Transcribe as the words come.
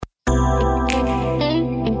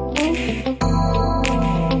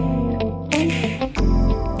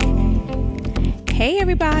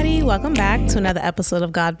welcome back to another episode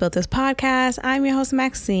of God Built This Podcast. I'm your host,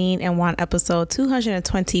 Maxine, and we're on episode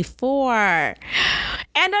 224. And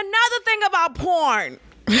another thing about porn.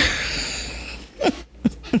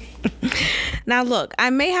 Now, look,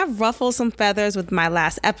 I may have ruffled some feathers with my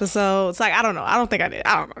last episodes. Like, I don't know. I don't think I did.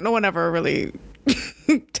 I don't know. No one ever really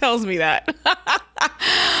tells me that. But,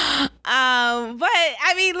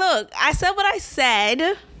 I mean, look, I said what I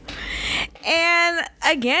said. And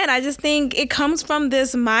again, I just think it comes from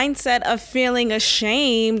this mindset of feeling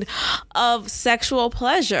ashamed of sexual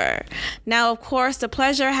pleasure. Now, of course, the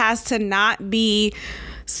pleasure has to not be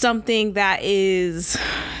something that is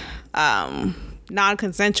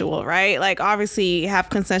non-consensual, right? Like, obviously, have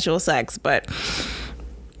consensual sex, but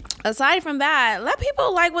aside from that, let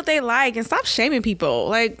people like what they like and stop shaming people.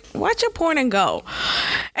 Like, watch your porn and go.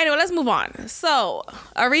 Anyway, let's move on. So,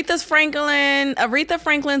 Aretha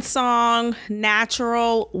Franklin's song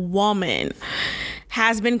 "Natural Woman"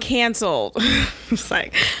 has been canceled. It's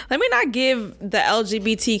like, let me not give the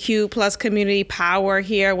LGBTQ plus community power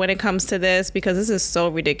here when it comes to this, because this is so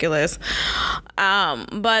ridiculous.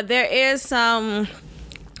 But there is some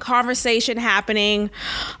conversation happening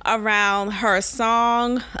around her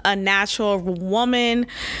song, "A Natural Woman."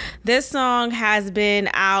 This song has been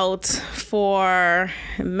out for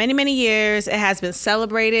many, many years. It has been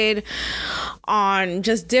celebrated on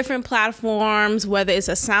just different platforms, whether it's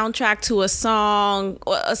a soundtrack to a song,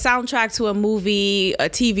 a soundtrack to a movie, a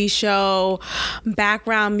TV show,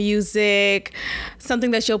 background music, something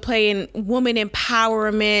that you'll play in woman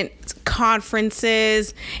empowerment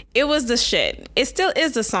conferences. It was the shit. It still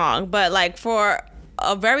is the song, but like for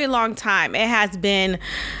a very long time, it has been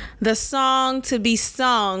the song to be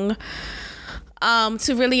sung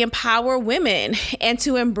to really empower women and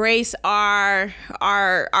to embrace our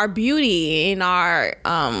beauty and our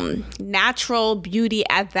natural beauty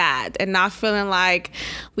at that, and not feeling like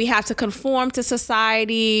we have to conform to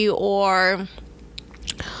society or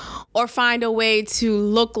find a way to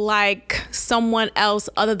look like someone else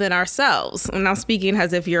other than ourselves. And I'm speaking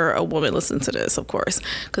as if you're a woman listening to this, of course,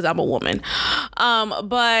 because I'm a woman.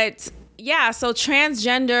 But yeah, so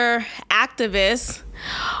transgender activists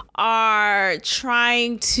are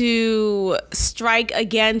trying to strike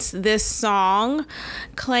against this song,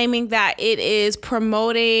 claiming that it is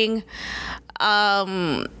promoting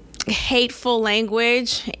hateful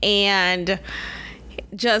language and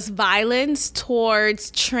just violence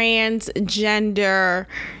towards transgender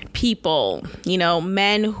people, you know,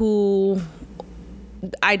 men who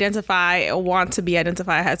identify or want to be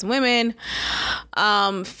identified as women,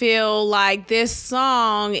 feel like this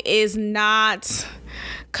song is not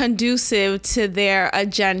conducive to their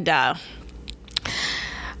agenda.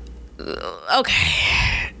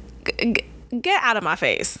 Okay, get out of my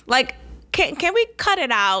face. Like, can we cut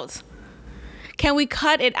it out? Can we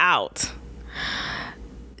cut it out?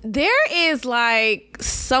 There is like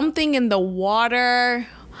something in the water,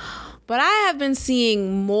 but I have been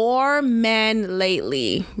seeing more men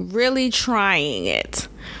lately really trying it,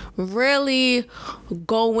 really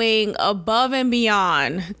going above and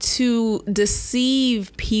beyond to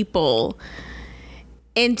deceive people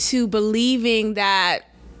into believing that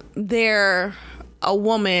they're a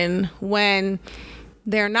woman when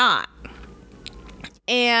they're not.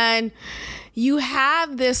 And you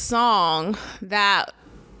have this song that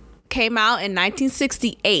came out in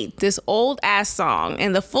 1968, this old ass song,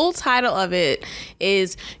 and the full title of it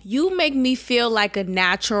is "You Make Me Feel Like a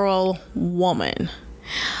Natural Woman."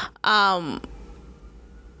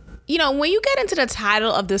 You know, when you get into the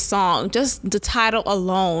title of this song, just the title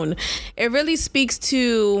alone, it really speaks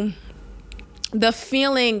to the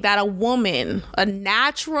feeling that a woman, a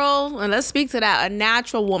natural, and let's speak to that, a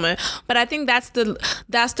natural woman. But I think that's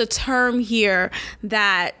the term here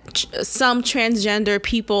that some transgender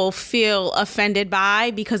people feel offended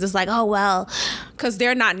by, because it's like, oh, well, because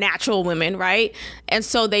they're not natural women, right? And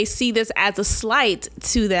so they see this as a slight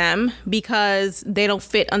to them because they don't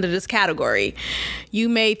fit under this category. You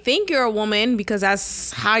may think you're a woman because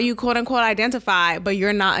that's how you quote unquote identify, but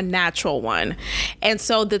you're not a natural one. And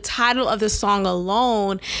so the title of the song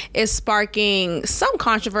alone is sparking some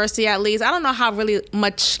controversy, at least. I don't know how really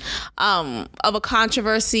much of a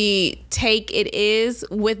controversy take it is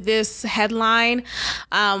with this headline.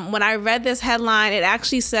 When I read this headline, it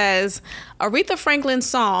actually says, Aretha Franklin's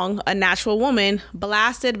song, "A Natural Woman,"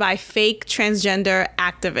 blasted by fake transgender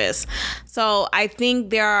activists. So I think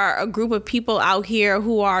there are a group of people out here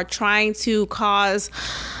who are trying to cause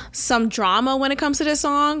some drama when it comes to this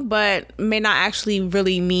song, but may not actually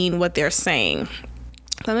really mean what they're saying.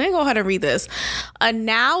 So let me go ahead and read this. A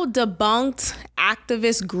now debunked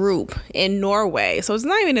activist group in Norway, so it's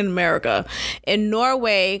not even in America, in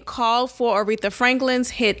Norway, called for Aretha Franklin's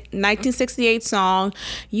hit 1968 song,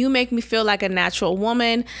 You Make Me Feel Like a Natural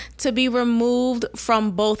Woman, to be removed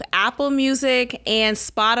from both Apple Music and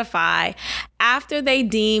Spotify after they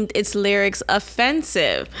deemed its lyrics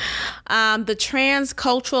offensive. The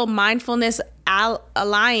Transcultural Mindfulness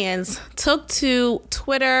Alliance took to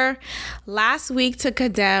Twitter last week to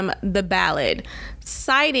condemn the ballad,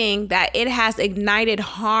 citing that it has ignited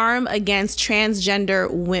harm against transgender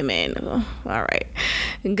women. All right,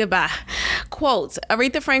 goodbye. Quote,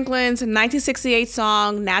 Aretha Franklin's 1968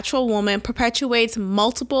 song, Natural Woman, perpetuates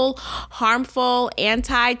multiple harmful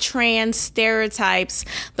anti-trans stereotypes.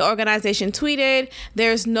 The organization tweeted,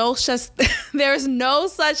 there's no such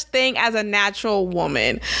thing as a natural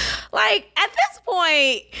woman. Like, at this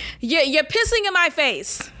point, you're pissing in my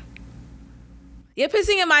face. You're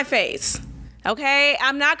pissing in my face. Okay,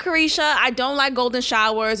 I'm not Carisha. I don't like golden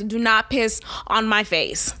showers. Do not piss on my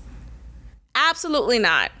face. Absolutely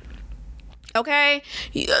not. Okay,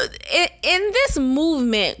 in this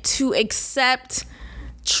movement to accept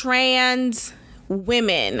trans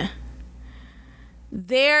women,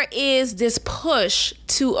 there is this push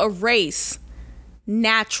to erase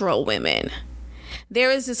natural women.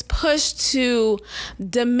 There is this push to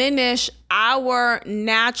diminish our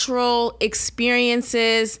natural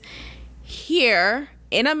experiences here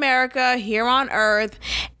in America, here on Earth,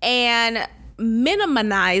 and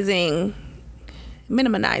minimalizing.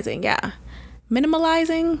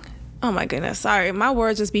 Oh my goodness, sorry, my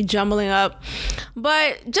words just be jumbling up.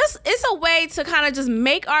 But just, it's a way to kind of just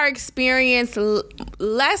make our experience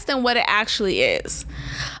less than what it actually is.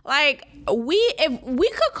 Like, if we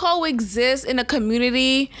could coexist in a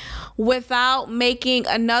community without making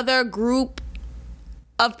another group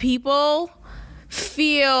of people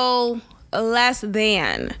feel less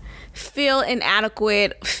than, feel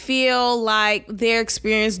inadequate, feel like their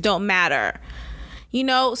experience don't matter. You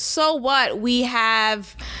know, so what? We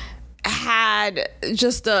have had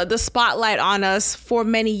just the spotlight on us for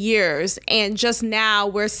many years, and just now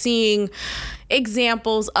we're seeing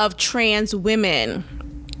examples of trans women.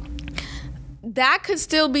 That could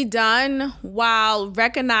still be done while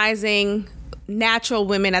recognizing natural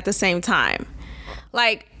women at the same time.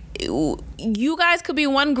 Like, you guys could be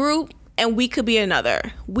one group and we could be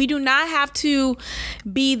another. We do not have to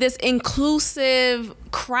be this inclusive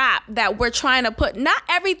crap that we're trying to put. Not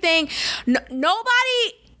everything, not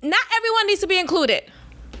everyone needs to be included.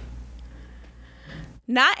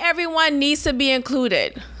 Not everyone needs to be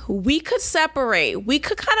included. We could separate. We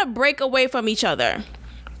could kind of break away from each other.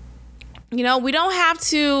 You know, we don't have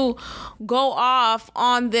to go off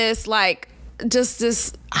on this, like, just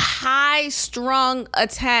this high-strung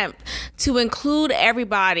attempt to include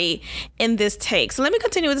everybody in this take. So let me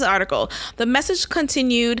continue with this article. The message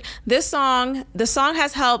continued, the song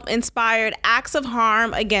has helped inspired acts of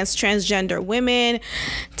harm against transgender women.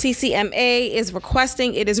 TCMA is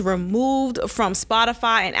requesting it is removed from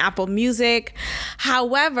Spotify and Apple Music.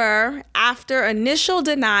 However, after initial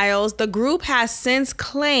denials, the group has since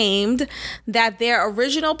claimed that their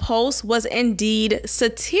original post was indeed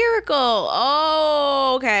satirical.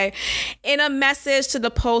 Oh, okay. In a message to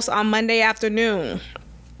the post on Monday afternoon,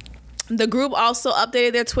 the group also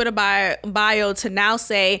updated their Twitter bio to now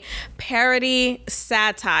say parody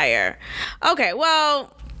satire. Okay,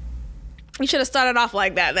 well, you should have started off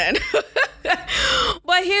like that then.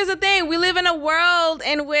 But here's the thing. We live in a world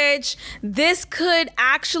in which this could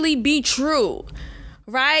actually be true.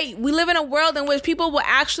 Right? We live in a world in which people will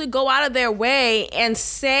actually go out of their way and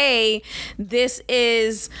say this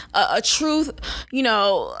is a truth,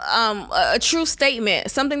 a true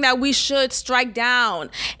statement, something that we should strike down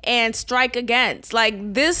and strike against.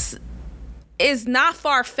 Like, this is not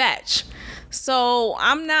far-fetched. So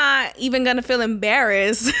I'm not even going to feel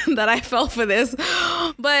embarrassed that I fell for this.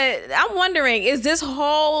 But I'm wondering, is this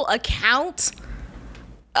whole account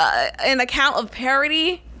an account of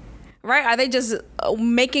parody? Right? Are they just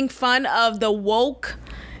making fun of the woke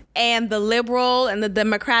and the liberal and the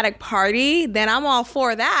Democratic Party? Then I'm all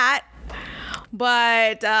for that.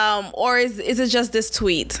 But, or is it just this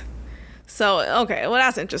tweet? So, okay, well,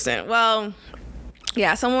 that's interesting. Well,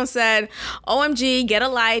 yeah, someone said, OMG, get a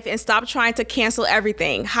life and stop trying to cancel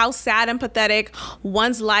everything. How sad and pathetic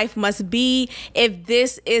one's life must be if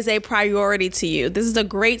this is a priority to you. This is a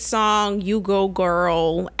great song, You Go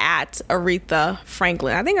Girl, at Aretha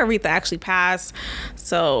Franklin. I think Aretha actually passed,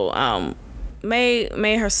 so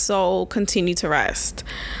may her soul continue to rest.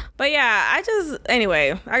 But yeah,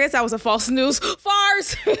 anyway, I guess that was a false news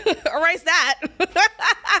farce. Erase that.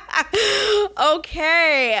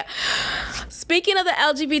 Okay. Speaking of the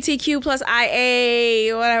LGBTQ plus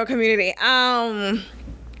IA whatever community,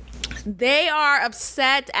 they are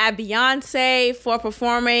upset at Beyonce for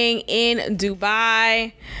performing in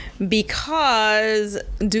Dubai because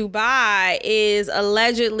Dubai is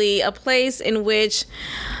allegedly a place in which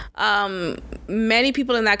many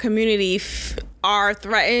people in that community are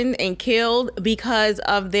threatened and killed because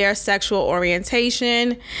of their sexual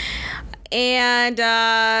orientation. And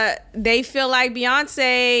they feel like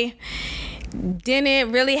Beyonce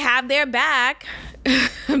didn't really have their back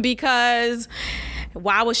because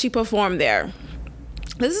why would she perform there?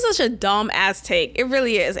 This is such a dumb ass take. It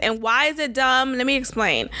really is. And why is it dumb? Let me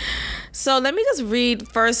explain. So let me just read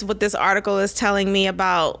first what this article is telling me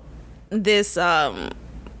about this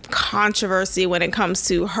controversy when it comes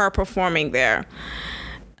to her performing there.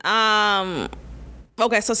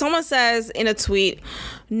 Okay, so someone says in a tweet,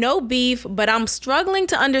 no beef, but I'm struggling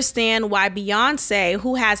to understand why Beyonce,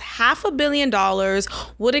 who has $500 million,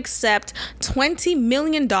 would accept $20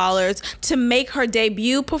 million to make her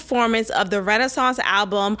debut performance of the Renaissance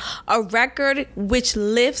album, a record which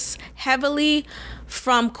lifts heavily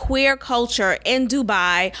from queer culture in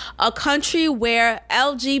Dubai, a country where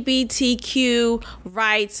LGBTQ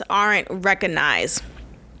rights aren't recognized.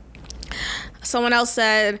 Someone else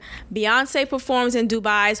said, Beyonce performs in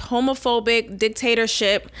Dubai's homophobic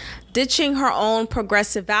dictatorship, ditching her own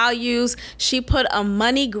progressive values. She put a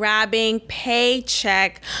money-grabbing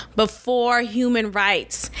paycheck before human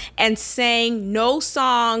rights and sang no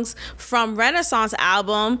songs from Renaissance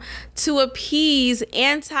album to appease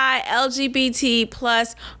anti-LGBT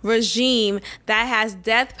plus regime that has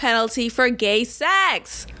death penalty for gay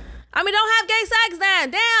sex. I mean, don't have gay sex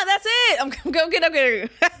then. Damn, that's it. I'm kidding.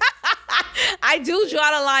 I do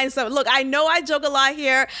draw the line. So look, I know I joke a lot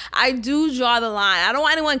here. I do draw the line. I don't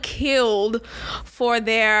want anyone killed for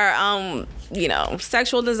their,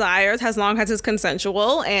 sexual desires, as long as it's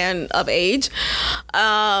consensual and of age.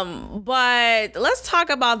 But let's talk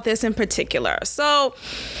about this in particular. So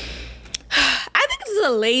I think this is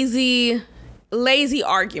a lazy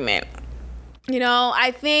argument.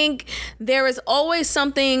 I think there is always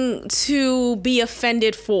something to be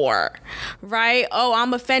offended for, right? Oh,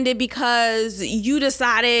 I'm offended because you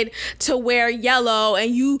decided to wear yellow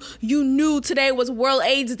and you knew today was World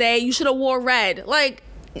AIDS Day. You should have wore red. Like,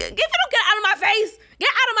 if you don't get out of my face, get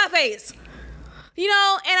out of my face.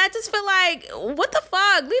 And I just feel like, what the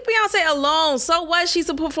fuck? Leave Beyonce alone. So what? She's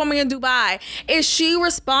performing in Dubai. Is she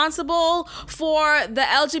responsible for the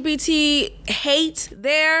LGBT hate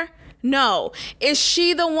there? No. Is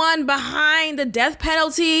she the one behind the death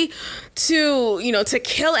penalty to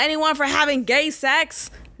kill anyone for having gay sex?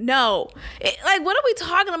 No. What are we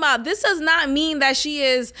talking about? This does not mean that she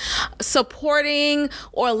is supporting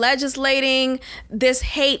or legislating this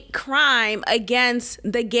hate crime against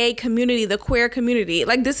the gay community, the queer community.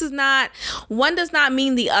 One does not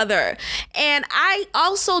mean the other. And I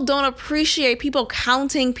also don't appreciate people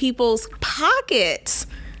counting people's pockets.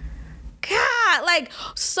 God,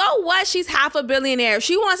 so what? She's half a billionaire.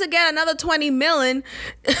 She wants to get another 20 million,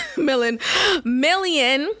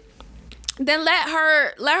 then let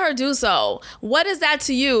her do so. What is that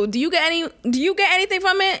to you? Do you get anything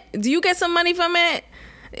from it? Do you get some money from it?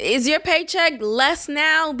 Is your paycheck less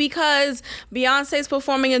now because Beyonce's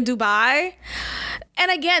performing in Dubai?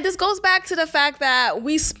 And again, this goes back to the fact that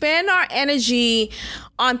we spend our energy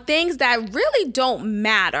on things that really don't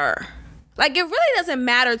matter. It really doesn't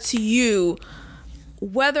matter to you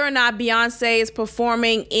whether or not Beyonce is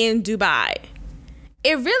performing in Dubai.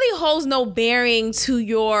 It really holds no bearing to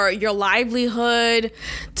your livelihood,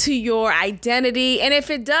 to your identity. And if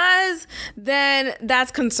it does, then that's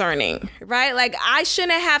concerning, right? I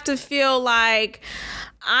shouldn't have to feel like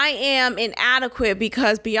I am inadequate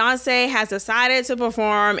because Beyonce has decided to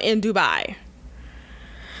perform in Dubai.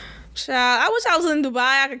 Child, I wish I was in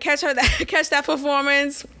Dubai. I could catch that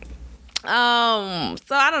performance. So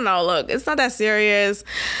I don't know. Look, it's not that serious.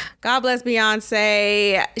 God bless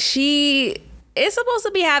Beyonce. She is supposed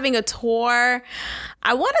to be having a tour.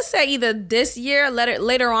 I want to say either this year,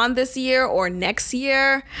 later on this year, or next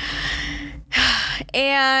year.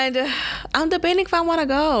 And I'm debating if I want to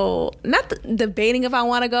go. Not debating if I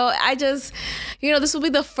want to go. I just, this will be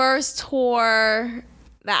the first tour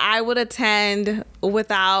that I would attend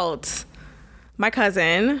without my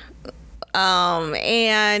cousin.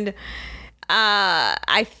 And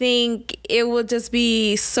I think it will just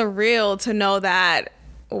be surreal to know that,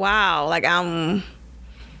 wow, I'm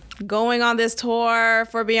going on this tour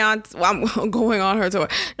for Beyonce. Well, I'm going on her tour.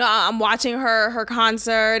 No, I'm watching her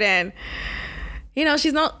concert, and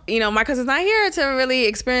she's not, my cousin's not here to really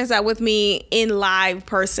experience that with me in live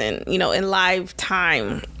person, in live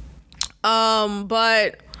time.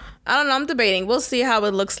 But I don't know. I'm debating. We'll see how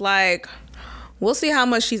it looks like. We'll see how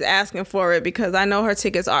much she's asking for it, because I know her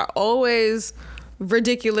tickets are always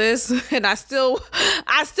ridiculous, and I still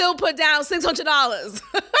put down $600.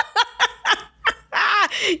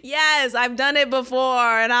 Yes, I've done it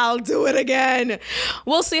before, and I'll do it again.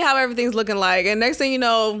 We'll see how everything's looking like. And next thing you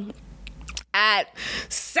know, at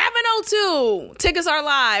 7:02, tickets are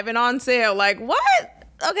live and on sale. Like, what?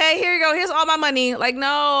 Okay, here you go. Here's all my money. Like,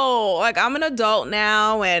 no. Like, I'm an adult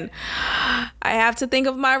now, and I have to think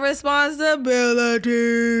of my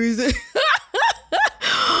responsibilities.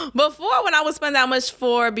 Before, when I would spend that much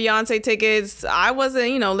for Beyonce tickets, I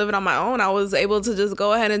wasn't, living on my own. I was able to just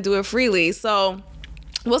go ahead and do it freely. So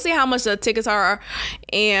we'll see how much the tickets are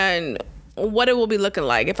and what it will be looking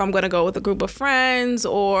like. If I'm going to go with a group of friends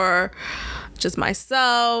or just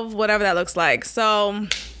myself, whatever that looks like. So,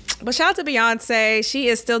 but shout out to Beyonce. She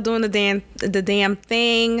is still doing the damn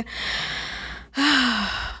thing.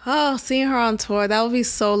 Oh, seeing her on tour, that would be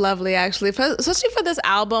so lovely, actually. Especially for this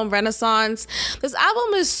album, Renaissance. This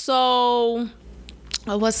album is so,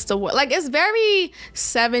 what's the word? Like, it's very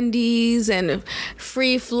 70s and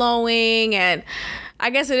free-flowing, and I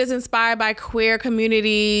guess it is inspired by queer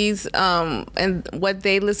communities and what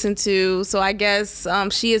they listen to. So I guess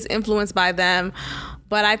she is influenced by them.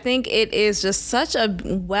 But I think it is just such a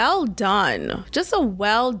well done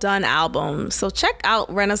album. So check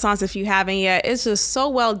out Renaissance if you haven't yet. It's just so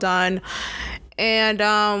well done. And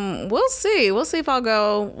we'll see. We'll see if I'll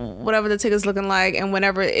go, whatever the ticket's looking like, and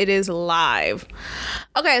whenever it is live.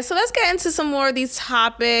 Okay, so let's get into some more of these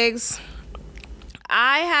topics.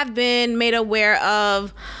 I have been made aware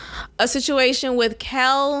of a situation with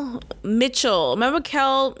Kel Mitchell. Remember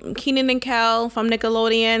Kenan and Kel from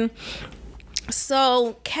Nickelodeon?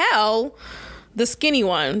 So Kel, the skinny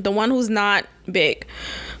one, the one who's not big,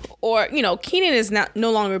 or, Kenan is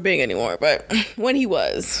no longer big anymore, but when he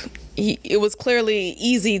was, it was clearly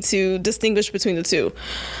easy to distinguish between the two.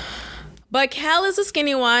 But Kel is the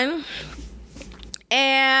skinny one,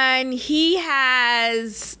 and he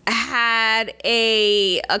has had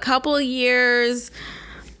a couple of years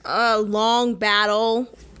long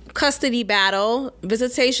custody battle,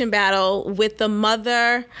 visitation battle with the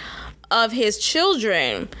mother of his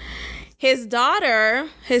children. His daughter,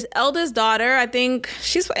 his eldest daughter, I think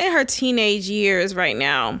she's in her teenage years right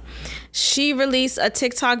now. She released a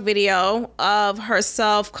TikTok video of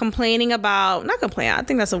herself I think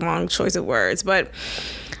that's a wrong choice of words, but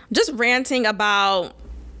just ranting about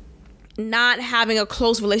not having a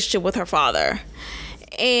close relationship with her father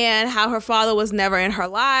and how her father was never in her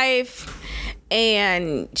life,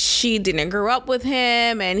 and she didn't grow up with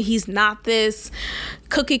him, and he's not this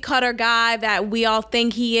cookie cutter guy that we all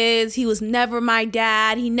think he is. He was never my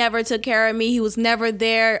dad. He never took care of me. He was never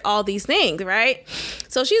there. All these things, right?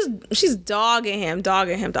 So she's dogging him.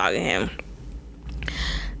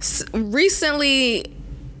 Recently,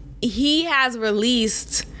 he has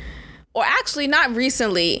released, or actually not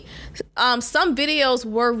recently, some videos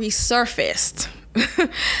were resurfaced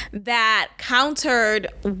that countered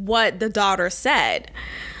what the daughter said.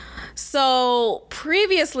 So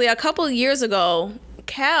previously, a couple of years ago,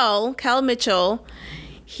 Kel Mitchell,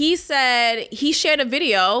 he said he shared a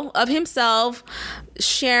video of himself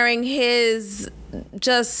sharing his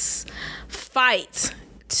just fight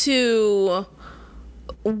to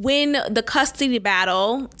win the custody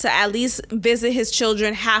battle, to at least visit his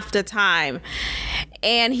children half the time.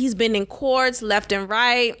 And he's been in courts left and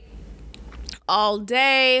right all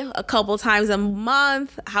day, a couple times a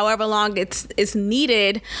month, however long it's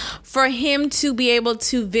needed for him to be able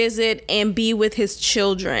to visit and be with his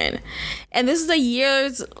children. And this is a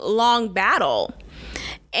years-long battle.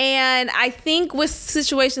 And I think with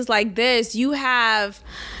situations like this, you have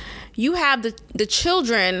the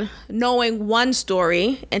children knowing one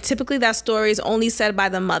story, and typically that story is only said by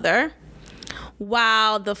the mother,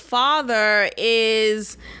 while the father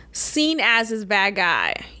is seen as this bad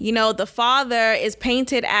guy. The father is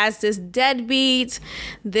painted as this deadbeat,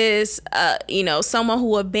 this, someone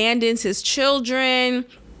who abandons his children.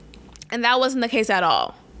 And that wasn't the case at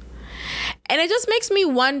all. And it just makes me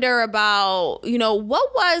wonder about,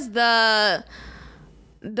 what was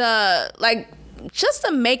just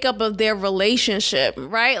the makeup of their relationship,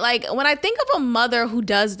 right? Like, when I think of a mother who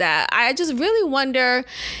does that, I just really wonder,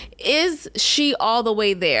 is she all the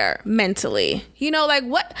way there mentally?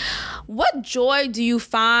 What joy do you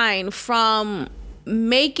find from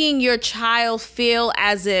making your child feel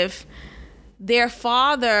as if their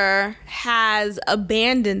father has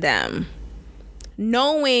abandoned them,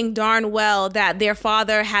 knowing darn well that their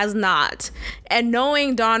father has not, and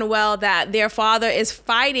knowing darn well that their father is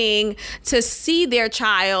fighting to see their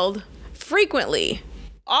child frequently,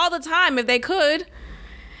 all the time if they could.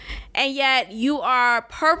 And yet you are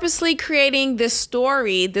purposely creating this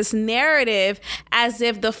story, this narrative, as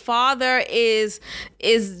if the father is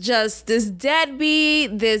just this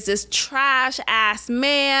deadbeat, this trash ass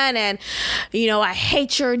man, and I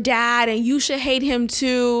hate your dad and you should hate him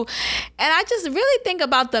too. And I just really think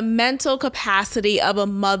about the mental capacity of a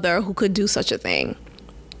mother who could do such a thing.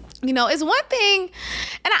 It's one thing,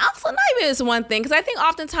 and also not even it's one thing, because I think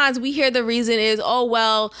oftentimes we hear the reason is, oh,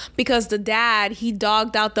 well, because the dad, he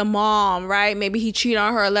dogged out the mom, right? Maybe he cheated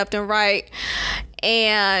on her left and right.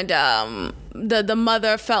 And the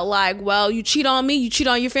mother felt like, well, you cheat on me, you cheat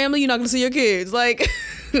on your family, you're not going to see your kids. Like,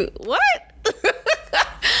 what?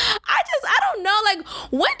 I don't know. Like,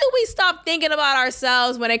 when do we stop thinking about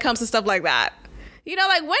ourselves when it comes to stuff like that?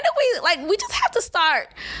 Like, when do we just have to start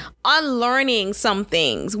unlearning some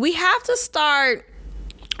things. We have to start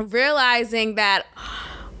realizing that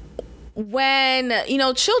when,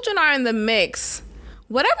 children are in the mix,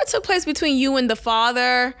 whatever took place between you and the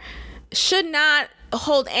father should not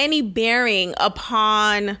hold any bearing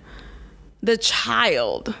upon the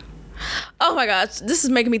child. Oh my gosh, this is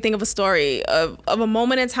making me think of a story of a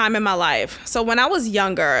moment in time in my life. So when I was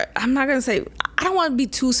younger, I'm not going to say, I don't want to be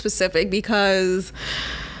too specific because,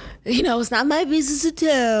 it's not my business to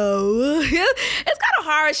tell. It's kind of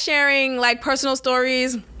hard sharing like personal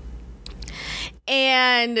stories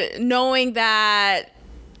and knowing that,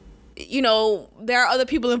 there are other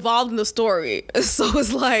people involved in the story. So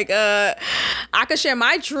it's like, I could share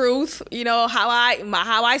my truth, how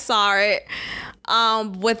I saw it,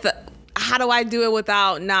 with how do I do it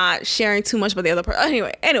without not sharing too much about the other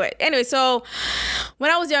person? Anyway, so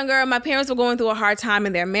when I was younger, my parents were going through a hard time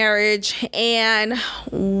in their marriage, and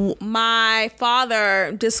my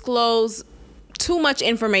father disclosed too much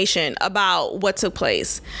information about what took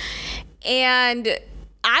place. And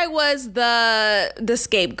I was the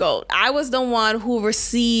scapegoat. I was the one who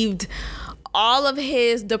received all of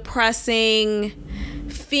his depressing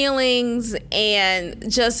feelings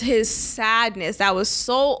and just his sadness that was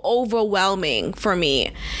so overwhelming for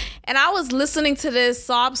me. And I was listening to this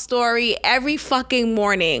sob story every fucking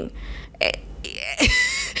morning. And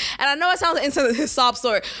I know it sounds insensitive, his sob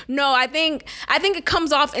story. No, I think it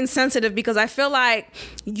comes off insensitive because I feel like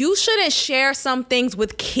you shouldn't share some things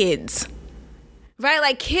with kids. Right?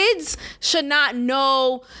 Like, kids should not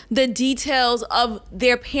know the details of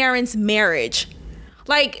their parents' marriage.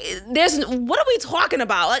 Like, what are we talking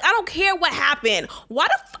about? Like, I don't care what happened. Why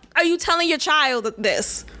the fuck are you telling your child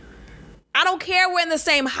this? I don't care we're in the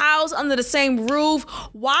same house, under the same roof.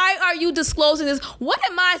 Why are you disclosing this? What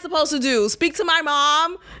am I supposed to do? Speak to my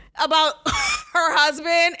mom about her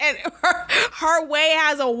husband and her way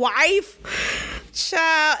as a wife?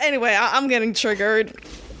 Child. Anyway, I'm getting triggered.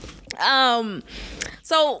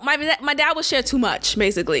 So my dad would share too much,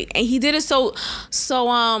 basically, and he did it so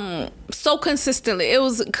consistently. It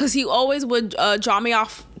was because he always would drop me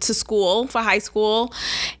off to school for high school,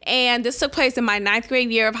 and this took place in my 9th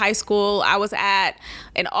grade year of high school. I was at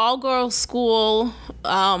an all-girls school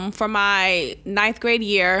for my 9th grade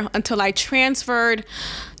year until I transferred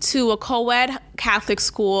to a co-ed Catholic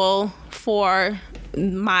school for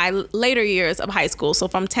my later years of high school. So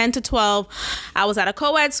from 10 to 12, I was at a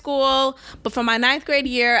co-ed school, but for my 9th grade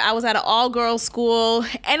year, I was at an all-girls school,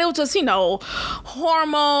 and it was just,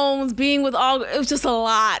 hormones, being with all, it was just a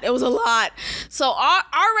lot. It was a lot. So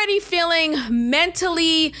already feeling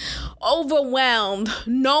mentally overwhelmed,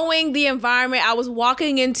 knowing the environment I was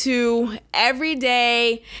walking into every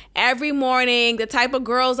day, every morning, the type of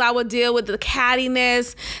girls I would deal with, the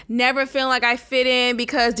cattiness, never feeling like I fit in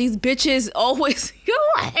because these bitches always,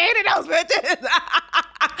 I hated those bitches.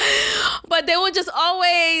 But they were just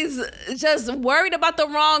always just worried about the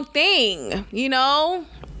wrong thing,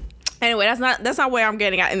 Anyway, that's not where I'm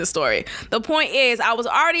getting at in the story. The point is, I was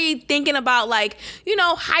already thinking about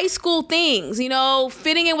high school things,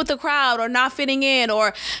 fitting in with the crowd or not fitting in,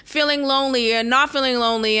 or feeling lonely or not feeling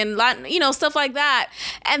lonely, and stuff like that.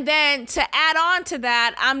 And then to add on to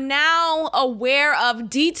that, I'm now aware of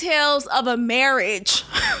details of a marriage.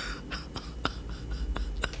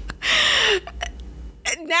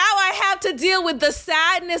 Now I have to deal with the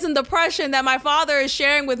sadness and depression that my father is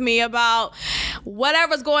sharing with me about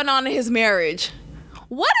whatever's going on in his marriage.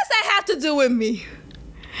 What does that have to do with me?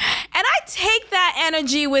 And I take that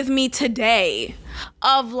energy with me today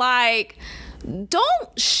of like,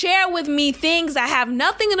 don't share with me things that have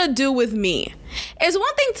nothing to do with me. It's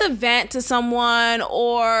one thing to vent to someone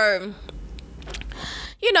or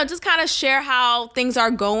just kind of share how things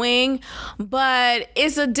are going. But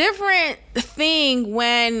it's a different thing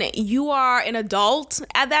when you are an adult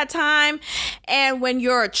at that time and when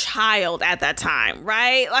you're a child at that time,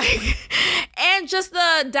 right? Like, and just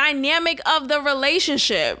the dynamic of the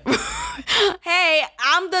relationship. Hey,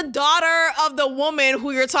 I'm the daughter of the woman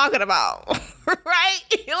who you're talking about, right?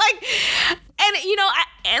 Like, and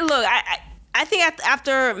I think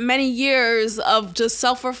after many years of just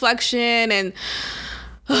self-reflection and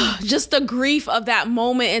just the grief of that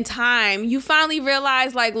moment in time, you finally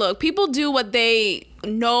realize, like, look, people do what they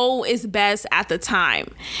know is best at the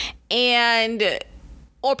time,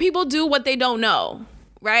 or people do what they don't know,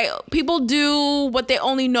 right? People do what they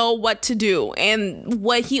only know what to do, and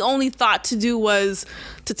what he only thought to do was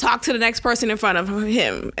to talk to the next person in front of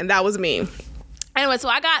him, and that was me. Anyway, so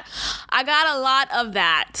I got a lot of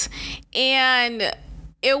that, and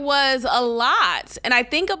it was a lot. And I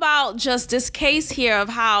think about just this case here of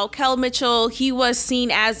how Kel Mitchell, he was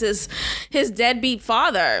seen as his deadbeat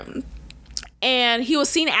father, and he was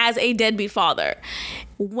seen as a deadbeat father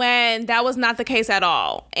when that was not the case at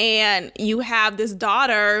all. And you have this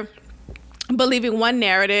daughter believing one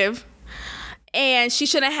narrative, and she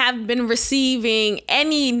shouldn't have been receiving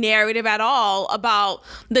any narrative at all about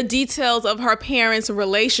the details of her parents'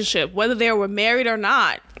 relationship, whether they were married or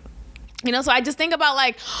not. So I just think about,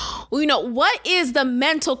 like, what is the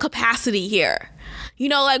mental capacity here?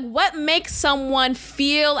 Like, what makes someone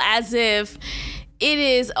feel as if it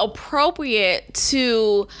is appropriate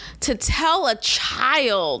to tell a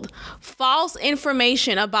child false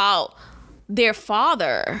information about their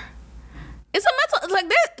father? It's a mental,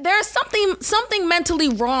 like, there's something mentally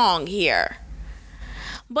wrong here.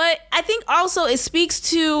 But I think also it speaks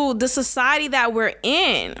to the society that we're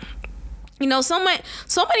in. So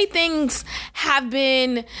many things have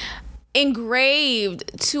been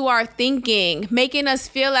engraved to our thinking, making us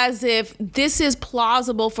feel as if this is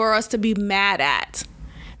plausible for us to be mad at,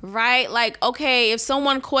 right? Like, okay, if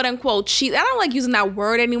someone quote unquote cheats, I don't like using that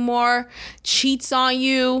word anymore, cheats on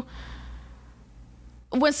you.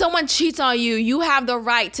 When someone cheats on you, you have the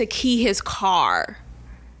right to key his car.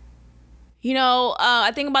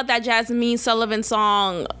 I think about that Jasmine Sullivan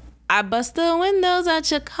song, I bust the windows out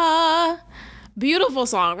your car. Beautiful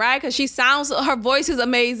song, right? Because her voice is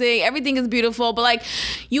amazing. Everything is beautiful. But, like,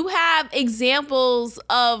 you have examples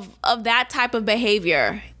of that type of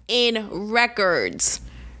behavior in records.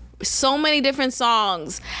 So many different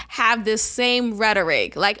songs have this same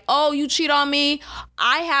rhetoric. Like, oh, you cheat on me?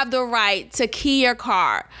 I have the right to key your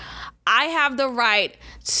car. I have the right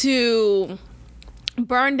to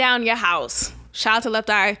burn down your house. Shout out to Left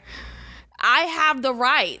Eye. I have the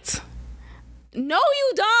right. No,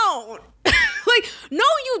 you don't. Like, no,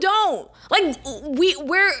 you don't. Like,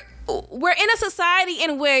 we're in a society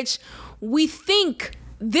in which we think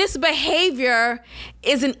this behavior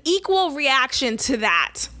is an equal reaction to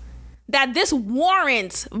that this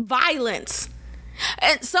warrants violence.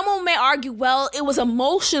 And someone may argue, well, it was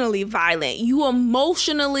emotionally violent. You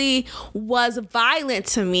emotionally was violent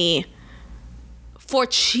to me for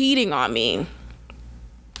cheating on me.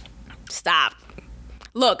 Stop.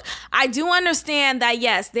 Look, I do understand that,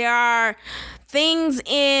 yes, there are things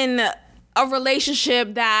in a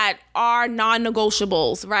relationship that are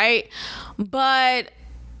non-negotiables, right? But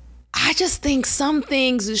I just think some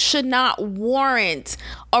things should not warrant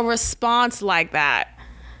a response like that.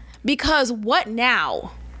 Because what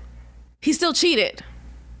now? He still cheated,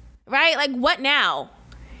 right? Like, what now?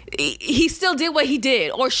 He still did what he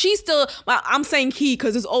did. Or she still, well, I'm saying he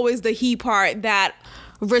because it's always the he part that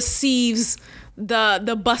receives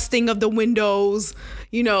the busting of the windows,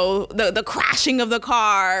 the crashing of the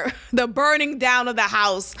car, the burning down of the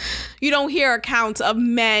house. You don't hear accounts of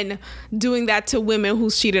men doing that to women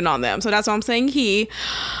who's cheating on them. So that's why I'm saying he.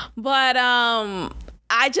 But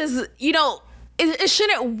I just, it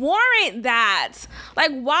shouldn't warrant that.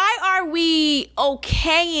 Like, why are we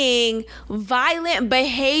okaying violent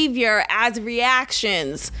behavior as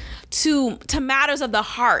reactions to matters of the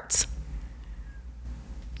heart?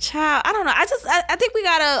 Child, I don't know. I think we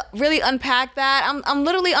gotta really unpack that. I'm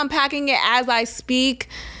literally unpacking it as I speak,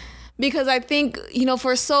 because I think,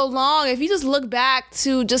 for so long, if you just look back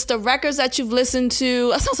to just the records that you've listened to,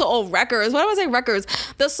 that's also old records. Why do I say records?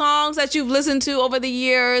 The songs that you've listened to over the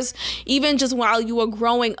years, even just while you were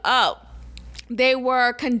growing up, they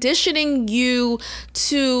were conditioning you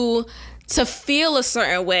to feel a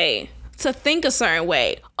certain way, to think a certain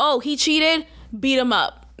way. Oh, he cheated? Beat him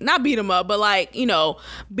up. Not beat him up, but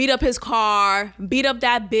beat up his car, beat up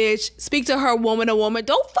that bitch, speak to her woman to woman.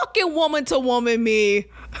 Don't fucking woman to woman me.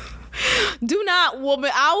 Do not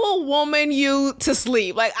woman. I will woman you to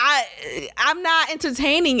sleep. Like I'm not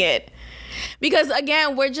entertaining it. Because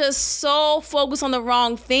again, we're just so focused on the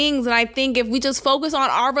wrong things. And I think if we just focus on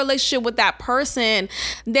our relationship with that person,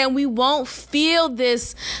 then we won't feel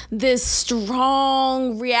this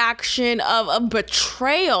strong reaction of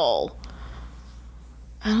betrayal.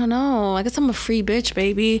 I don't know. I guess I'm a free bitch,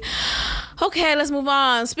 baby. Okay, let's move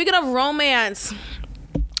on. Speaking of romance,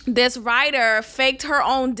 this writer faked her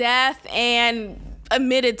own death and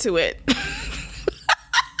admitted to it.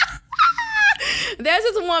 There's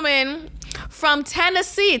this woman from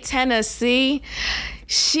Tennessee.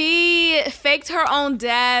 She faked her own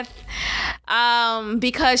death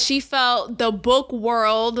because she felt the book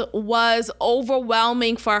world was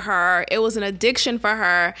overwhelming for her. It was an addiction for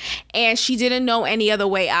her, and she didn't know any other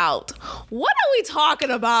way out. What are we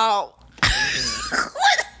talking about?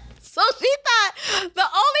 What? So she thought the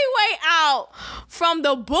only way out from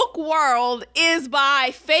the book world is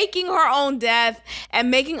by faking her own death and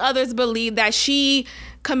making others believe that she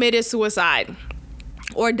committed suicide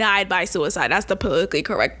or died by suicide. That's the politically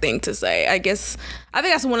correct thing to say. I think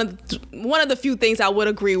that's one of the few things I would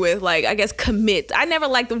agree with. Like, I guess commit. I never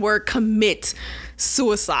liked the word commit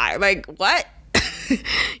suicide. Like, what?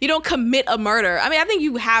 You don't commit a murder. I mean, I think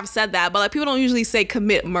you have said that, but like people don't usually say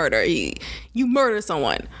commit murder. You murder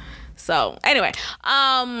someone. So anyway,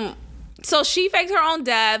 so she faked her own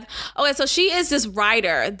death. Okay, so she is this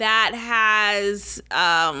writer that has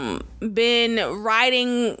been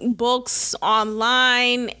writing books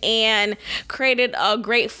online and created a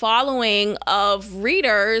great following of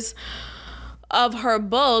readers of her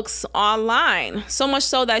books online. So much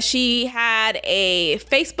so that she had a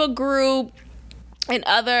Facebook group and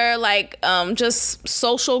other just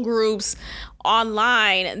social groups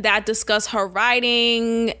online that discuss her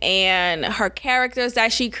writing and her characters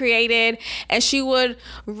that she created, and she would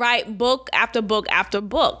write book after book after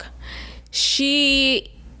book.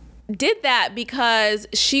 She did that because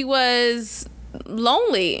she was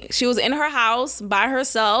lonely. She was in her house by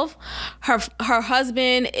herself. Her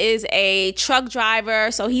husband is a truck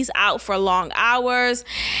driver, so he's out for long hours,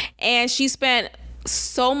 and she spent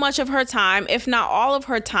so much of her time, if not all of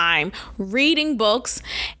her time, reading books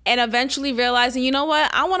and eventually realizing, you know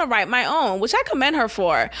what, I want to write my own, which I commend her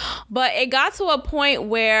for. But it got to a point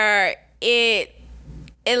where it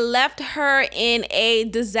left her in a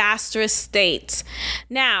disastrous state.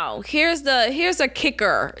 Now, here's a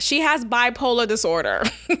kicker. She has bipolar disorder.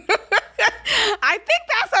 I think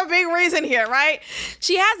that's a big reason here, right?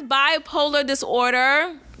 She has bipolar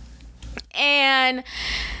disorder, and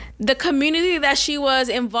the community that she was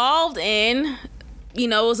involved in, it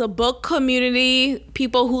was a book community,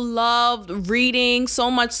 people who loved reading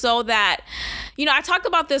so much so that, I talked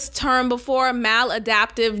about this term before,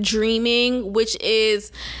 maladaptive dreaming, which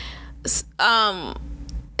is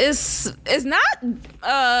not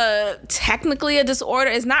technically a disorder.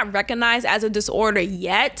 It's not recognized as a disorder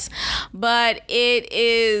yet, but it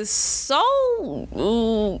is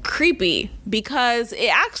so creepy because it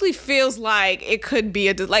actually feels like it could be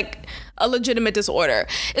a legitimate disorder.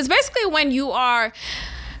 It's basically when you are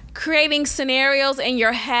creating scenarios in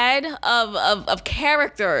your head of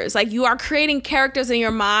characters. Like, you are creating characters in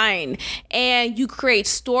your mind, and you create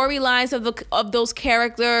storylines of those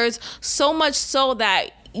characters, so much so that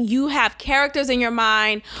you have characters in your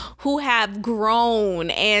mind who have grown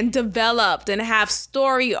and developed and have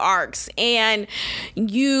story arcs. And some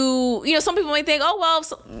people may think, oh,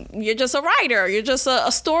 well, you're just a writer. You're just a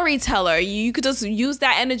storyteller. You could just use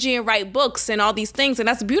that energy and write books and all these things. And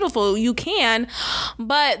that's beautiful. You can.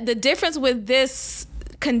 But the difference with this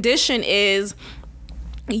condition is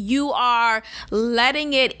you are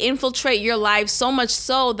letting it infiltrate your life so much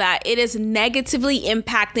so that it is negatively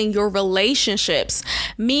impacting your relationships,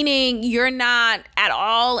 meaning you're not at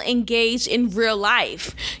all engaged in real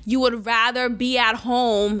life. You would rather be at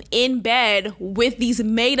home in bed with these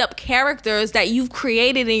made up characters that you've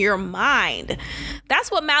created in your mind. That's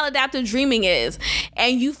what maladaptive dreaming is.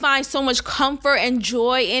 And you find so much comfort and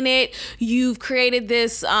joy in it. You've created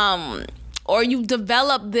this or you've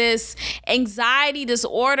developed this anxiety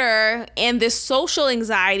disorder and this social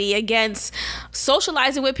anxiety against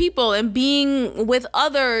socializing with people and being with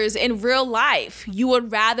others in real life. You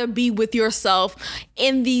would rather be with yourself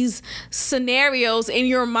in these scenarios in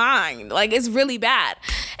your mind. Like, it's really bad.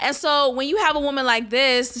 And so when you have a woman like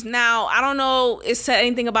this, now, I don't know it said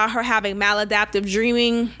anything about her having maladaptive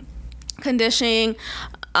dreaming conditioning.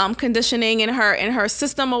 conditioning in her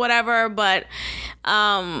system or whatever, but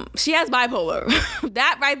she has bipolar.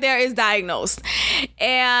 That right there is diagnosed.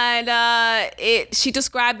 And she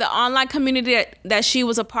described the online community that she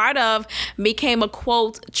was a part of became a,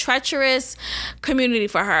 quote, treacherous community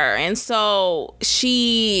for her. And so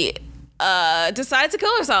she decided to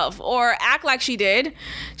kill herself, or act like she did.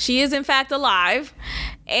 She is in fact alive.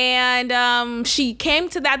 And she came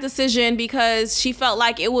to that decision because she felt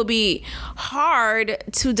like it would be hard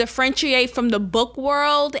to differentiate from the book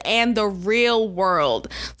world and the real world.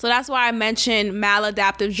 So that's why I mentioned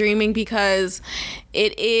maladaptive dreaming, because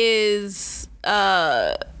it is,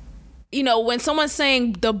 when someone's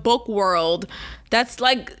saying the book world, that's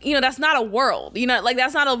like, that's not a world, like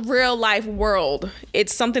that's not a real life world.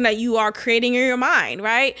 It's something that you are creating in your mind,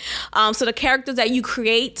 right? So the characters that you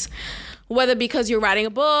create, whether because you're writing a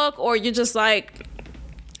book or you're just like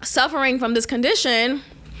suffering from this condition,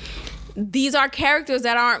 these are characters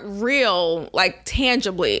that aren't real, like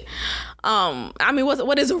tangibly.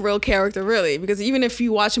 What is a real character really? Because even if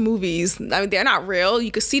you watch movies, they're not real.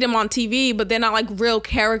 You could see them on TV, but they're not like real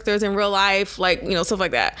characters in real life, like, stuff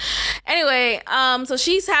like that. Anyway, so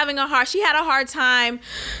she had a hard time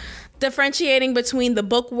differentiating between the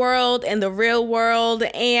book world and the real world,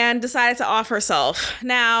 and decided to off herself.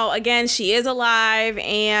 Now, again, she is alive,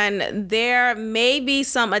 and there may be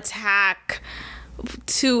some attack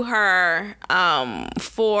to her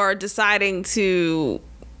for deciding to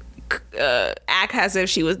act as if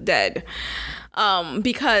she was dead,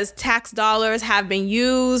 because tax dollars have been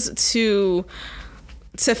used to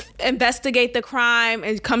investigate the crime,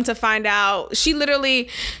 and come to find out she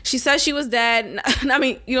says she was dead.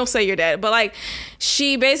 You don't say you're dead, but like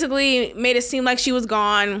she basically made it seem like she was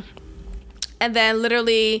gone. And then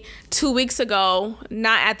literally 2 weeks ago,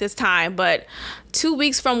 not at this time, but 2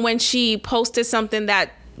 weeks from when she posted something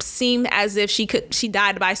that seemed as if she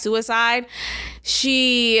died by suicide,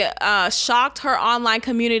 she shocked her online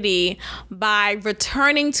community by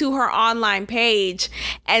returning to her online page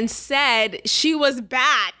and said she was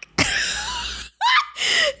back. He's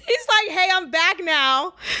like, hey, I'm back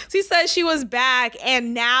now. She said she was back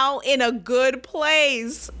and now in a good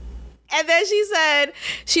place. And then she said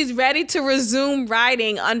she's ready to resume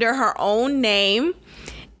writing under her own name.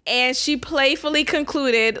 And she playfully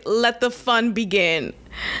concluded, let the fun begin.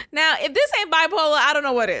 Now, if this ain't bipolar, I don't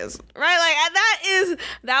know what is, right? Like,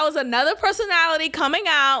 that was another personality coming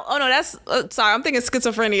out. Oh no, that's sorry, I'm thinking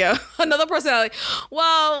schizophrenia. Another personality.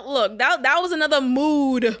 Well, look, that was another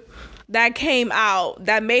mood that came out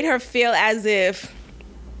that made her feel as if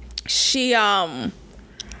she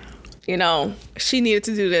she needed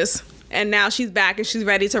to do this. And now she's back and she's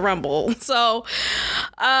ready to rumble. So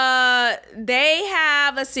they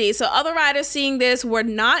have, let's see. So other writers seeing this were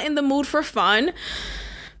not in the mood for fun,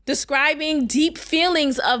 describing deep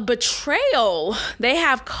feelings of betrayal. They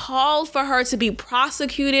have called for her to be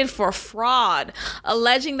prosecuted for fraud,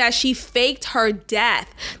 alleging that she faked her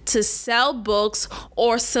death to sell books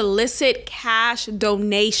or solicit cash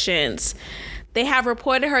donations. They have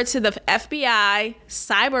reported her to the FBI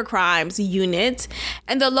cybercrimes unit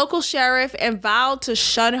and the local sheriff, and vowed to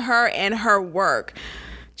shun her and her work.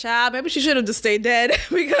 Child, maybe she should have just stayed dead,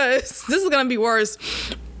 because this is going to be worse.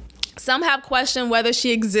 Some have questioned whether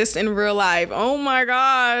she exists in real life. Oh my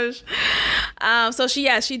gosh. So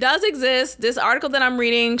she does exist. This article that I'm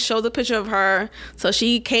reading shows a picture of her. So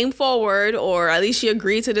she came forward, or at least she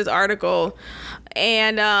agreed to this article.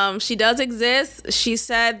 And she does exist. She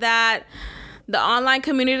said that the online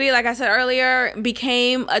community, like I said earlier,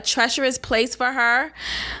 became a treacherous place for her,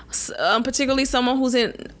 particularly someone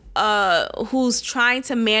who's trying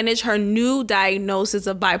to manage her new diagnosis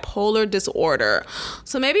of bipolar disorder.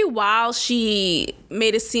 So maybe while she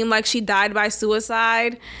made it seem like she died by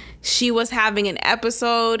suicide, she was having an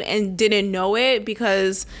episode and didn't know it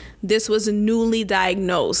because this was newly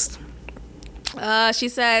diagnosed. She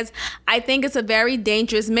says, I think it's a very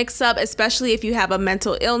dangerous mix-up, especially if you have a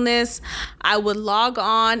mental illness. I would log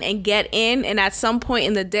on and get in, and at some point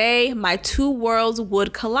in the day, my two worlds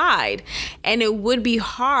would collide, and it would be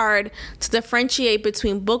hard to differentiate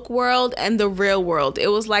between book world and the real world. It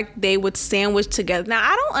was like they would sandwich together. Now,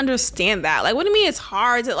 I don't understand that. Like, what do you mean it's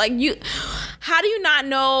hard to, like, how do you not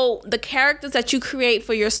know the characters that you create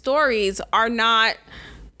for your stories are not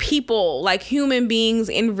people, like human beings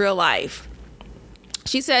in real life?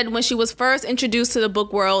 She said when she was first introduced to the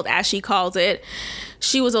book world, as she calls it,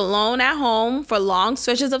 she was alone at home for long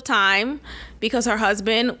stretches of time because her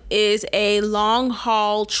husband is a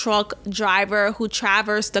long-haul truck driver who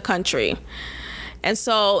traversed the country. And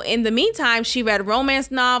so in the meantime, she read romance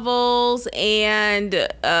novels and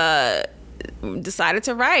decided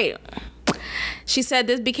to write. She said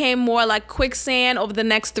this became more like quicksand over the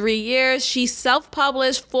next 3 years. She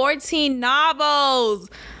self-published 14 novels.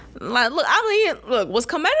 Like, look, what's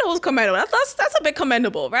commendable was commendable. That's a bit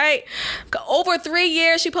commendable, right? Over 3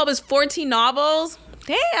 years, she published 14 novels.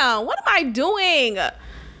 Damn, what am I doing?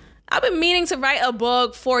 I've been meaning to write a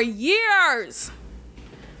book for years.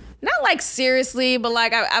 Not like seriously, but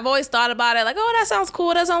like I've always thought about it. Like, oh, that sounds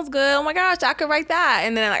cool. That sounds good. Oh my gosh, I could write that.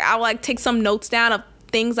 And then like I'll like take some notes down of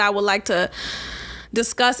things I would like to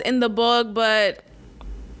discuss in the book, but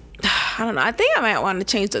I don't know. I think I might want to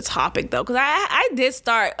change the topic though, because I did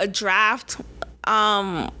start a draft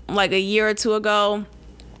like a year or two ago.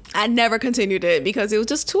 I never continued it because it was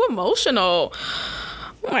just too emotional.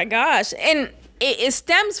 Oh my gosh. And it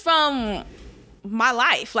stems from my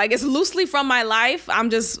life. Like, it's loosely from my life. I'm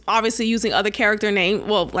just obviously using other character names.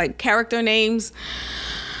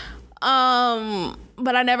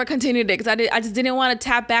 But I never continued it because I just didn't want to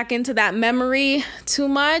tap back into that memory too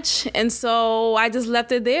much. And so I just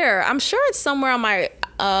left it there. I'm sure it's somewhere on my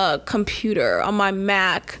computer, on my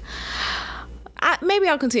Mac. Maybe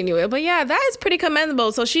I'll continue it. But yeah, that is pretty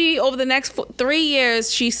commendable. So she, over the next 3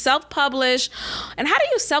 years, she self-published. And how do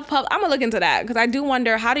you self-publish? I'm going to look into that because I do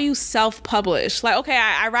wonder, how do you self-publish? Like, okay,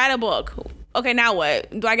 I write a book. Okay, now what?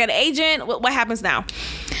 Do I get an agent? What happens now?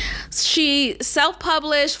 She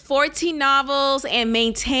self-published 14 novels and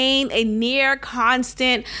maintained a near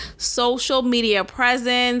constant social media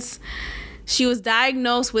presence. She was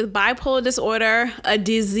diagnosed with bipolar disorder, a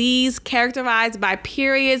disease characterized by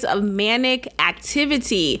periods of manic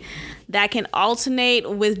activity that can alternate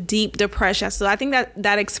with deep depression. So I think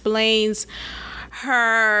that explains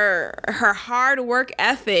her hard work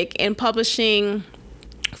ethic in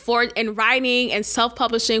writing and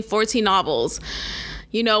self-publishing 14 novels.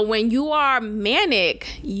 You know, when you are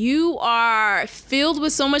manic, you are filled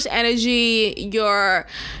with so much energy.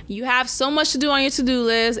 You have so much to do on your to-do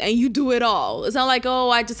list and you do it all. It's not like, oh,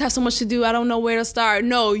 I just have so much to do, I don't know where to start.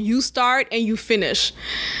 No, you start and you finish.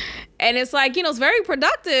 And it's like, you know, it's very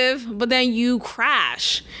productive, but then you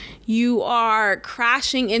crash. You are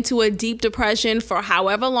crashing into a deep depression for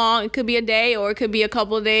however long. It could be a day or it could be a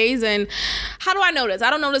couple of days. And how do I know this? I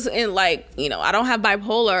don't know this in like, you know, I don't have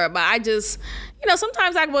bipolar, but I just, you know,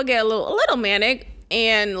 sometimes I will get a little manic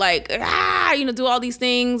and like, do all these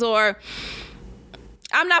things. Or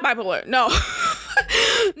I'm not bipolar. No.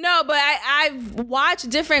 No, but I've watched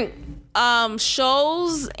different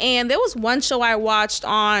shows, and there was one show I watched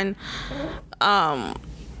on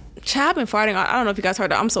I've been farting. I don't know if you guys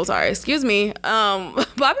heard that. I'm so sorry. Excuse me. But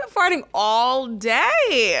I've been farting all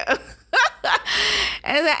day.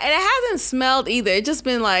 And it hasn't smelled either. It's just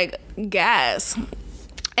been like gas.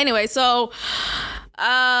 Anyway, so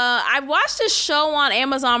I watched this show on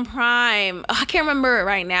Amazon Prime. I can't remember it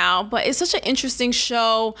right now, but it's such an interesting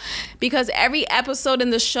show because every episode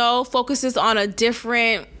in the show focuses on a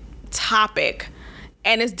different topic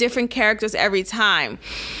and it's different characters every time.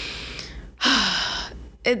 I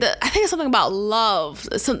think it's something about love.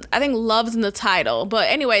 I think love's in the title. But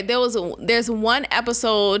anyway, there's one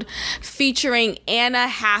episode featuring Anna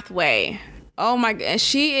Hathaway. Oh my God.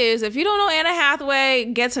 She is, if you don't know Anna Hathaway,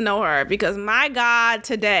 get to know her because my God,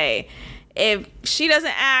 today, if she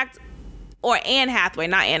doesn't act, or Anne Hathaway,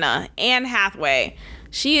 not Anna, Anne Hathaway,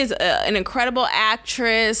 she is an incredible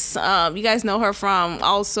actress. You guys know her from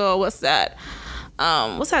also, what's that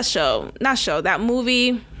show? Not show, that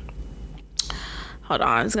movie. Hold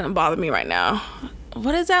on, it's going to bother me right now.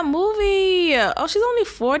 What is that movie? Oh, she's only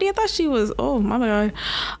 40? I thought she was, oh my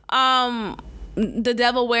God. The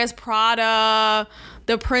Devil Wears Prada,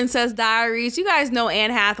 The Princess Diaries. You guys know Anne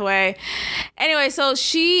Hathaway. Anyway, so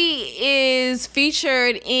she is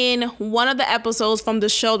featured in one of the episodes from the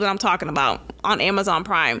show that I'm talking about on Amazon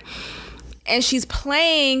Prime. And she's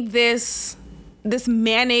playing this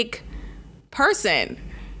manic person.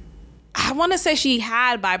 I want to say she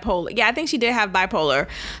had bipolar. Yeah, I think she did have bipolar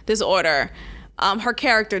disorder. Her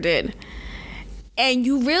character did. And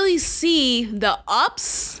you really see the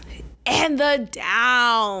ups and the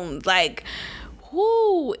downs. Like,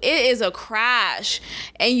 it is a crash.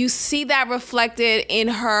 And you see that reflected in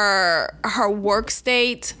her work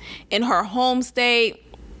state, in her home state,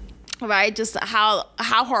 right? Just how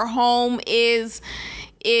her home is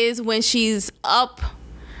when she's up.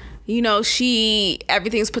 You know,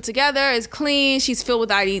 everything's put together, it's clean, she's filled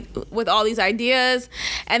with all these ideas.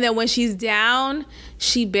 And then when she's down,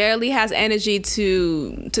 she barely has energy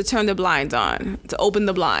to turn the blinds on, to open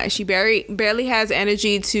the blinds. She barely has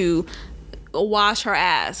energy to wash her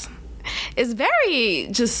ass. It's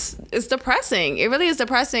it's depressing. It really is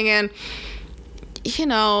depressing. And, you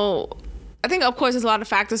know, I think, of course, there's a lot of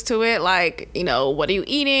factors to it. Like, you know, what are you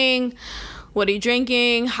eating? What are you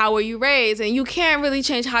drinking? How were you raised? And you can't really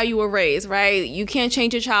change how you were raised, right? You can't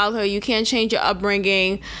change your childhood. You can't change your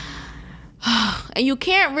upbringing. And you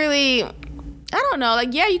can't really, I don't know,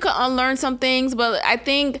 like, yeah, you could unlearn some things, but I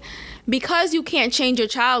think because you can't change your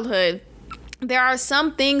childhood, there are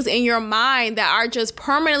some things in your mind that are just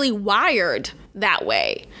permanently wired that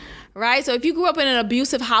way, right? So if you grew up in an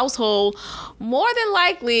abusive household, more than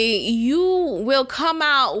likely you will come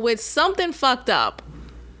out with something fucked up.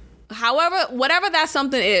 However, whatever that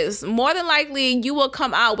something is, more than likely you will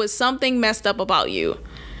come out with something messed up about you.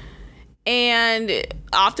 And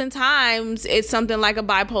oftentimes it's something like a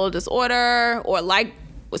bipolar disorder, or like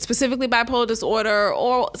specifically bipolar disorder,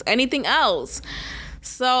 or anything else.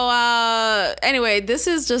 So anyway, this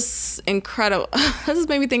is just incredible. This just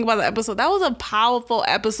made me think about the episode. That was a powerful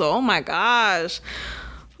episode. Oh my gosh.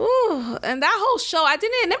 Ooh. And that whole show, let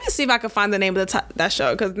me see if I can find the name of that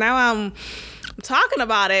show, because now I'm talking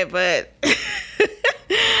about it, but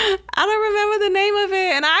I don't remember the name of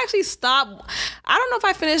it. And I actually stopped. I don't know if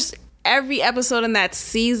I finished every episode in that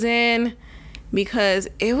season, because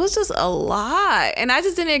it was just a lot. And I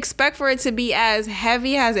just didn't expect for it to be as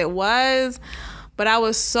heavy as it was. But I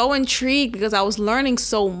was so intrigued because I was learning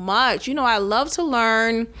so much. You know, I love to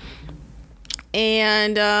learn.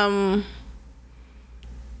 And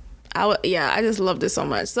I just loved it so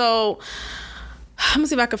much. So I'm gonna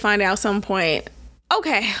see if I can find it out some point.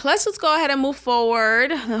 Okay, let's just go ahead and move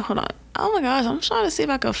forward. Hold on. Oh my gosh, I'm trying to see if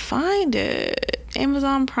I can find it.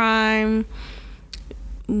 Amazon Prime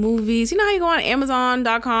movies. You know how you go on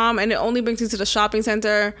Amazon.com and it only brings you to the shopping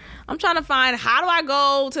center? I'm trying to find, how do I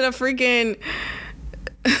go to the freaking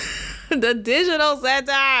the digital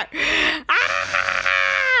center?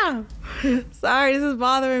 Ah! Sorry, this is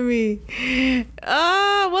bothering me.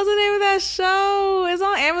 What's the name of that show? It's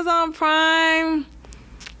on Amazon Prime.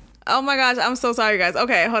 Oh my gosh, I'm so sorry, guys.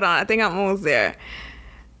 Okay, hold on. I think I'm almost there.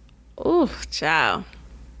 Ooh, child.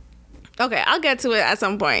 Okay, I'll get to it at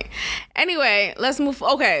some point. Anyway, let's move.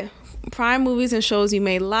 Okay, Prime movies and shows you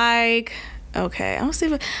may like. Okay, I'm gonna see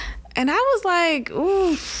if. And I was like,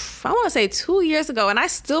 ooh, I want to say 2 years ago, and I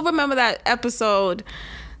still remember that episode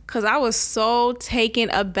because I was so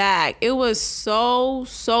taken aback. It was so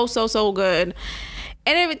good,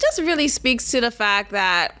 and it just really speaks to the fact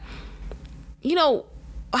that, you know,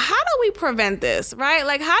 how do we prevent this, right?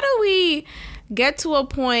 Like, how do we get to a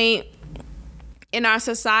point in our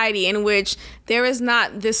society in which there is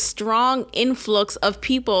not this strong influx of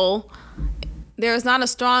people, there is not a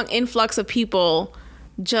strong influx of people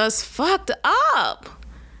just fucked up.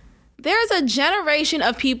 There's a generation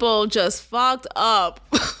of people just fucked up.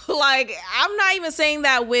 Like, I'm not even saying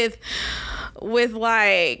that with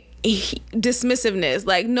like dismissiveness.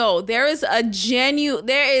 Like, no, there is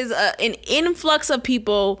an influx of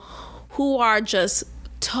people who are just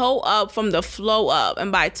toe up from the flow up.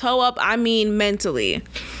 And by toe up, I mean mentally.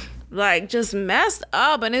 Like, just messed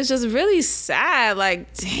up. And it's just really sad.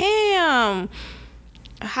 Like, damn.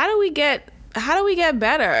 How do we get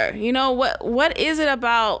better? You know, what is it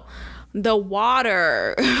about the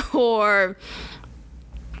water or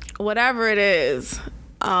whatever it is?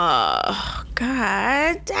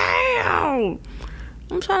 God damn.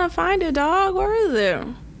 I'm trying to find it, dog. Where is it?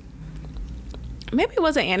 Maybe it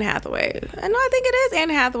wasn't Anne Hathaway. I know, I think it is Anne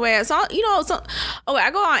Hathaway. I saw, you know,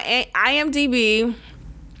 I go on IMDb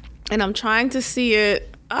and I'm trying to see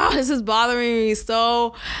it. Oh, this is bothering me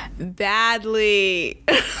so badly.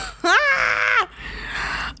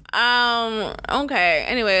 Okay,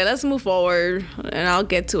 anyway, let's move forward and I'll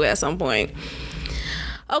get to it at some point.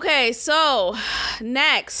 Okay, so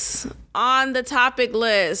next on the topic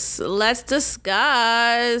list, let's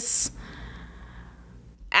discuss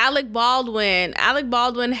Alec Baldwin. Alec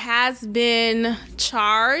Baldwin has been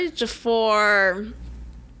charged for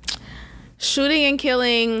shooting and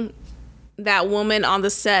killing that woman on the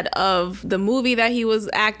set of the movie that he was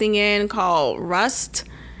acting in called Rust.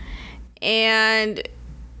 And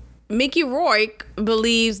Mickey Rourke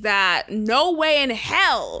believes that no way in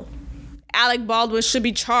hell Alec Baldwin should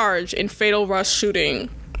be charged in Fatal Rust shooting.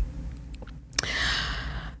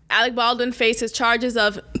 Alec Baldwin faces charges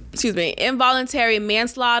of, involuntary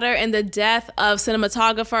manslaughter in the death of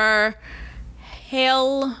cinematographer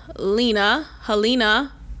Helena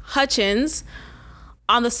Hutchins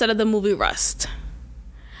on the set of the movie Rust.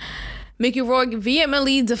 Mickey Rourke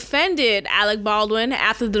vehemently defended Alec Baldwin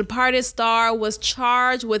after the departed star was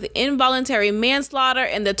charged with involuntary manslaughter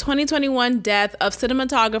in the 2021 death of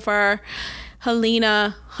cinematographer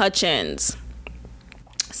Helena Hutchins.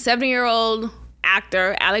 70-year-old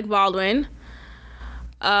actor Alec Baldwin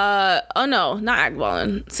Oh no, not act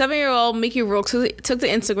balling. 7-year-old Mickey Rourke took to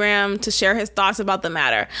Instagram to share his thoughts about the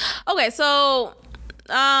matter. Okay, so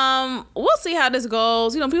we'll see how this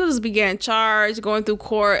goes. You know, people just be getting charged, going through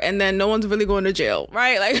court, and then no one's really going to jail,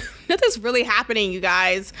 right? Like, nothing's really happening, you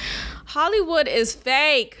guys. Hollywood is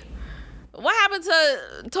fake. What happened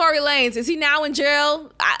to Tory Lanez? Is he now in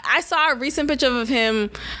jail? I saw a recent picture of him,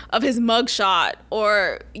 of his mugshot,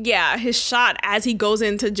 or his shot as he goes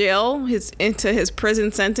into jail, into his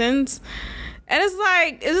prison sentence. And it's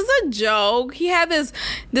like, is this a joke? He had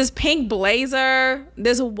this pink blazer,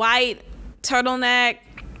 this white turtleneck.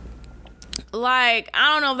 Like,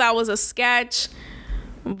 I don't know if that was a sketch,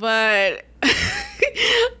 but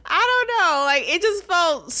I don't know. Like, it just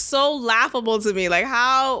felt so laughable to me. Like,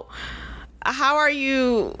 how are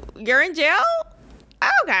you're in jail?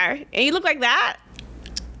 Okay. And you look like that?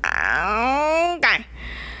 Okay.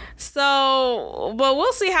 So, but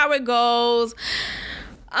we'll see how it goes.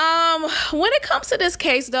 When it comes to this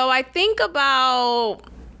case, though, I think about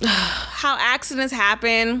how accidents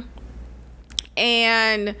happen.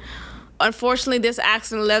 And unfortunately, this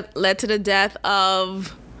accident led to the death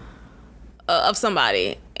of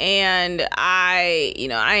somebody. And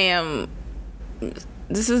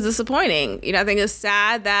this is disappointing. You know, I think it's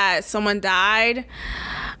sad that someone died.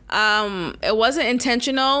 It wasn't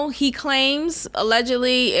intentional. He claims,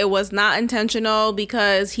 allegedly, it was not intentional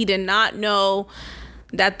because he did not know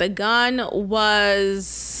that the gun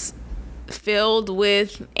was filled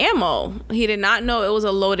with ammo. He did not know it was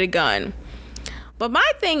a loaded gun. But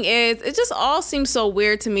my thing is, it just all seems so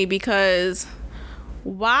weird to me because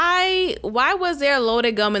why was there a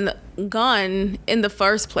loaded gun in the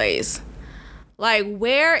first place? Like,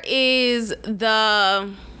 where is the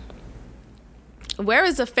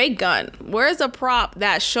fake gun? Where is the prop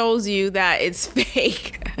that shows you that it's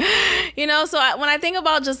fake? You know, so when I think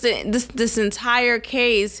about just this entire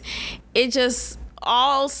case, it just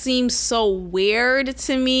all seems so weird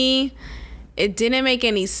to me. It didn't make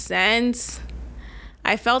any sense.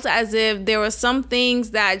 I felt as if there were some things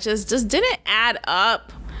that just didn't add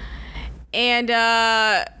up. And,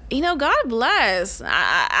 you know, God bless.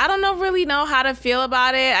 I don't really know how to feel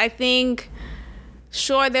about it. I think,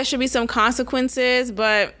 sure, there should be some consequences,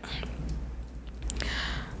 but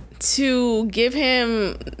to give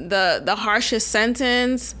him the harshest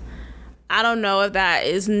sentence, I don't know if that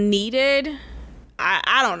is needed.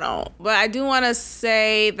 I don't know. But I do want to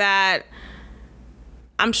say that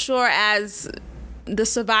I'm sure as the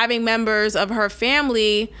surviving members of her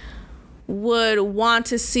family would want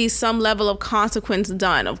to see some level of consequence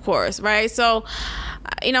done, of course, right? So,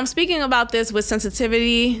 you know, I'm speaking about this with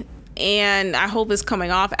sensitivity, and I hope it's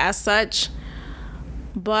coming off as such.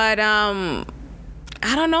 But I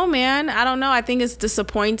don't know, man. I don't know. I think it's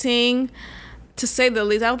disappointing, to say the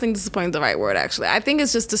least. I don't think disappointing is the right word, actually. I think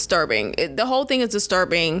it's just disturbing. The whole thing is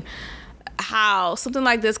disturbing, how something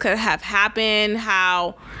like this could have happened,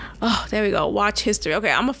 how... Oh, there we go. Watch history.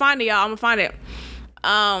 Okay, I'm gonna find it, y'all. I'm gonna find it.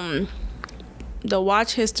 The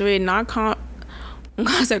watch history, I'm gonna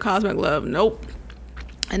say Cosmic Love. Nope.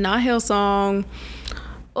 And not Hillsong.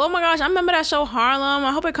 Oh my gosh, I remember that show Harlem.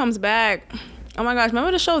 I hope it comes back. Oh my gosh,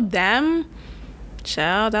 remember the show Them?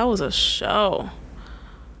 Child, that was a show.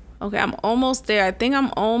 Okay, I'm almost there. I think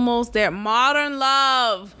I'm almost there. Modern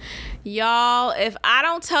Love. Y'all, if I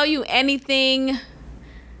don't tell you anything,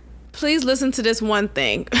 please listen to this one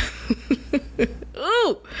thing.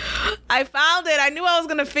 Ooh, I found it. I knew I was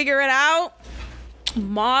going to figure it out.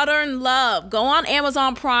 Modern Love. Go on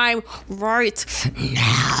Amazon Prime right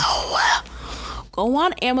now. Go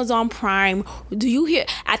on Amazon Prime. Do you hear?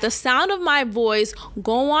 At the sound of my voice,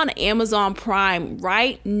 go on Amazon Prime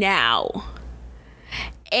right now.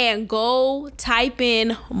 And go type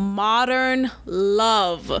in Modern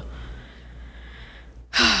Love.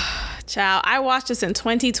 Child, I watched this in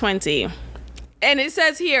 2020. And it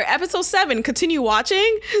says here, episode 7, continue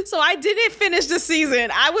watching. So I didn't finish the season.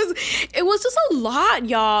 It was just a lot,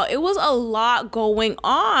 y'all. It was a lot going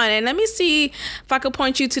on. And let me see if I could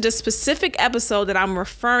point you to the specific episode that I'm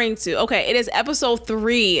referring to. Okay, it is episode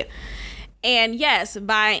 3. And yes,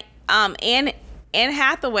 by Anne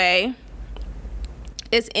Hathaway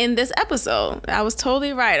is in this episode. I was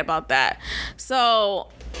totally right about that. So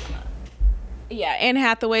yeah, Anne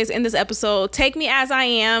Hathaway is in this episode. Take Me As I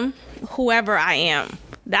Am, Whoever I Am.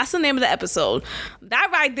 That's the name of the episode. That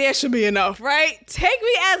right there should be enough, right? Take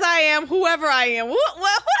me as I am, whoever I am. Who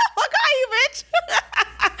the fuck are you,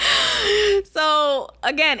 bitch? So,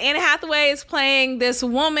 again, Anne Hathaway is playing this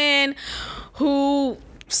woman who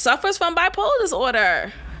suffers from bipolar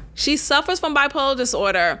disorder. She suffers from bipolar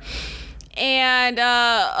disorder. And,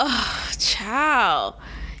 child,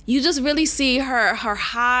 you just really see her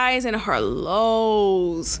highs and her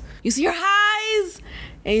lows. You see her highs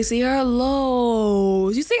and you see her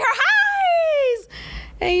lows. You see her highs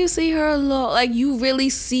and you see her low. Like, you really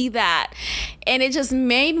see that. And it just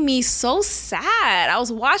made me so sad. I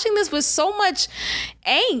was watching this with so much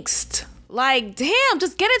angst. Like, damn,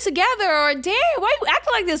 just get it together. Or, damn, why you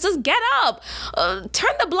acting like this? Just get up.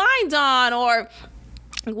 Turn the blinds on. Or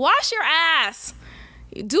wash your ass.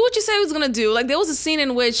 Do what you said you was gonna do. Like, there was a scene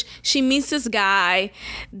in which she meets this guy.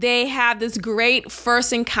 They have this great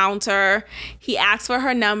first encounter. He asks for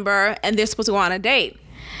her number, and they're supposed to go on a date.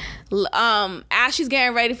 As she's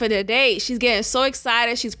getting ready for the date, she's getting so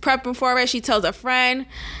excited. She's prepping for it. She tells a friend,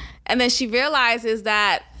 and then she realizes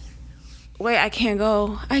that, wait, I can't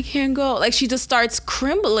go. Like, she just starts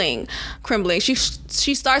crumbling. She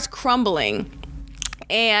starts crumbling,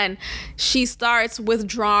 and she starts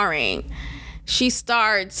withdrawing. She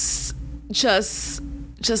starts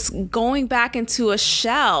just going back into a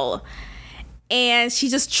shell, and she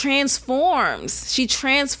just transforms. She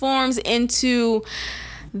transforms into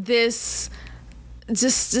this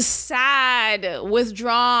just sad,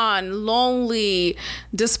 withdrawn, lonely,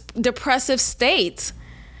 depressive state.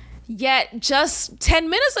 Yet just 10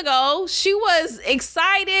 minutes ago, she was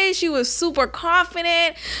excited. She was super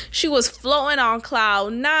confident. She was floating on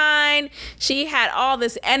cloud 9. She had all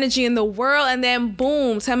this energy in the world. And then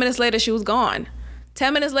boom, 10 minutes later, she was gone.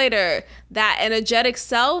 10 minutes later, that energetic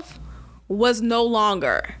self was no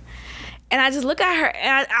longer. And I just look at her,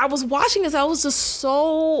 and I was watching this. I was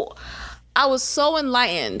so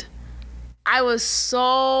enlightened. I was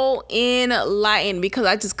so enlightened because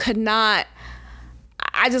I just could not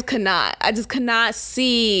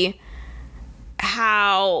see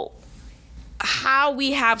how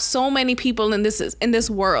we have so many people in this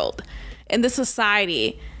world, in this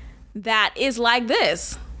society that is like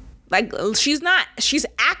this. Like, she's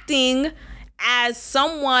acting as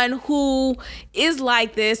someone who is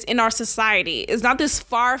like this in our society. It's not this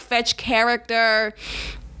far-fetched character.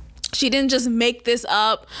 She didn't just make this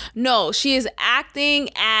up. No, she is acting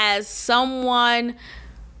as someone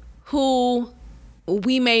who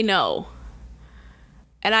we may know.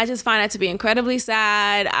 And I just find that to be incredibly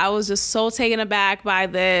sad. I was just so taken aback by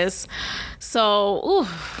this. So,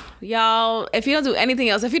 y'all, if you don't do anything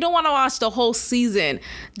else, if you don't want to watch the whole season,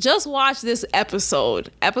 just watch this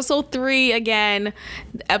episode. Episode 3, again.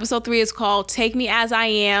 Episode 3 is called Take Me As I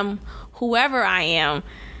Am, Whoever I Am.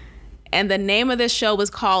 And the name of this show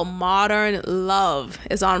is called Modern Love.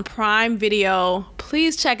 It's on Prime Video.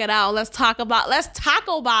 Please check it out. Let's talk about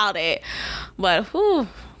it. But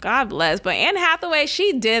God bless. But Anne Hathaway,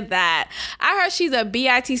 she did that. I heard she's a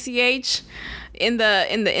bitch in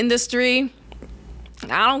the industry.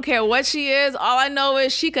 I don't care what she is. All I know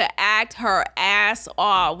is she could act her ass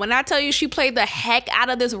off. When I tell you she played the heck out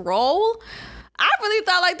of this role, I really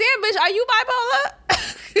thought, like, damn, bitch, are you bipolar?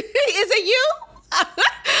 Is it you?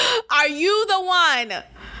 Are you the one?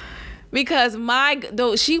 Because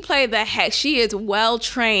she played the heck. She is well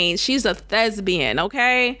trained. She's a thespian,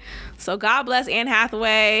 okay? So God bless Anne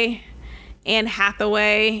Hathaway,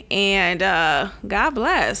 and God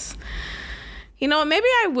bless. You know, maybe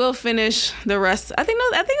I will finish the rest. I think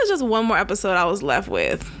it's just one more episode I was left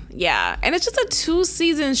with. Yeah, and it's just a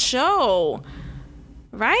 2-season show,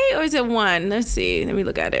 right? Or is it 1? Let's see. Let me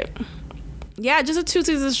look at it. Yeah, just a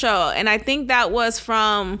 2-season show. And I think that was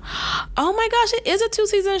from, oh my gosh, it is a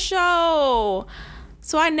 2-season show.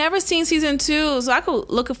 So I never seen season 2. So I could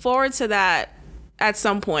look forward to that at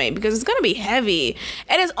some point because it's going to be heavy.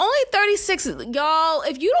 And it's only 36. Y'all,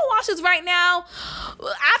 if you don't watch this right now,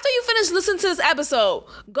 after you finish listening to this episode,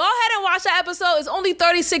 go ahead and watch that episode. It's only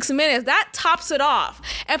 36 minutes. That tops it off.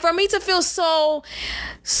 And for me to feel so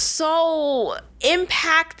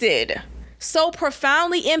impacted, so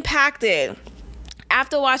profoundly impacted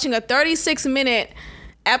after watching a 36-minute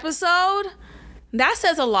episode, that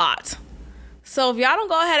says a lot. So if y'all don't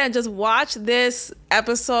go ahead and just watch this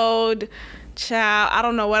episode, child, I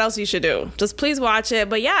don't know what else you should do. Just please watch it.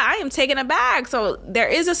 But yeah, I am taken aback. So there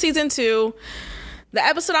is a season 2. The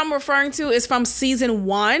episode I'm referring to is from season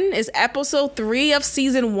 1. It's episode 3 of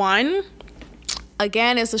season 1.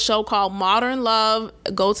 Again, it's a show called Modern Love.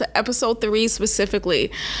 Go to episode 3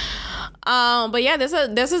 specifically. But yeah, there's a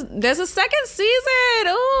second season.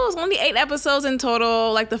 Oh, it's only 8 episodes in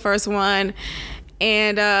total, like the first one.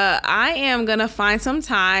 And I am gonna find some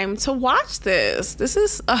time to watch this. This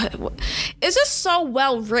is it's just so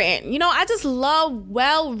well written. You know, I just love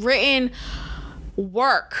well written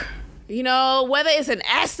work. You know, whether it's an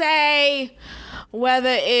essay,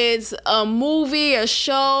 whether it's a movie, a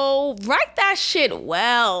show, write that shit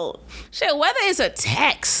well. Shit, whether it's a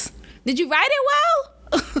text. Did you write it well?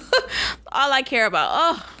 All I care about.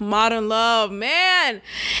 Oh, modern love, man.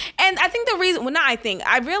 And I think the reason, well, not I think,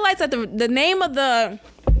 I realized that the name of the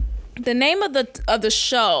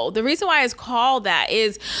show, the reason why it's called that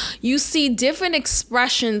is you see different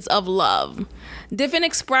expressions of love, different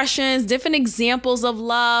expressions, different examples of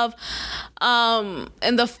love.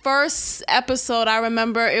 In the first episode, I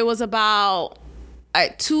remember it was about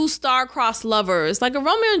two star-crossed lovers, like a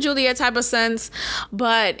Romeo and Juliet type of sense,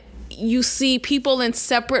 but you see people in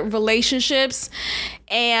separate relationships,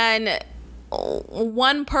 and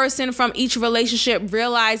one person from each relationship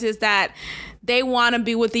realizes that they want to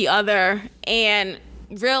be with the other and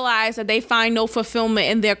realize that they find no fulfillment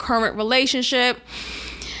in their current relationship.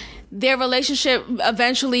 Their relationship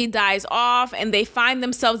eventually dies off and they find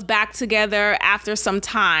themselves back together after some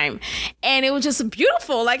time. And it was just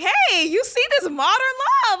beautiful. Like, hey, you see this modern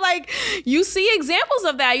love. Like, you see examples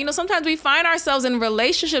of that. You know, sometimes we find ourselves in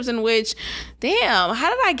relationships in which, damn, how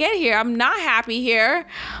did I get here? I'm not happy here.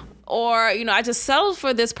 Or, you know, I just settled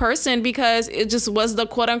for this person because it just was the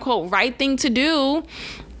quote unquote right thing to do.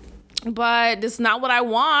 But it's not what I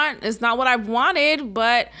want. It's not what I wanted,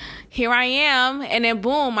 but here I am. And then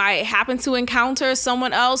boom, I happen to encounter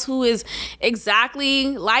someone else who is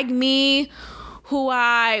exactly like me, who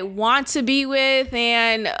I want to be with,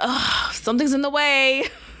 and something's in the way.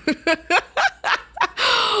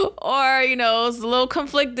 Or, you know, it's a little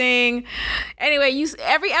conflicting. Anyway,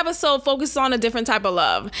 every episode focuses on a different type of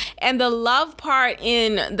love. And the love part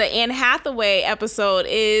in the Anne Hathaway episode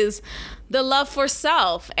is the love for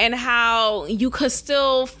self, and how you could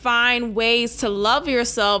still find ways to love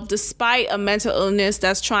yourself despite a mental illness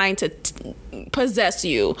that's trying to possess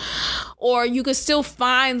you. Or you could still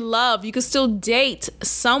find love. You could still date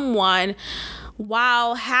someone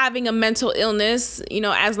while having a mental illness, you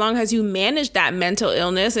know, as long as you manage that mental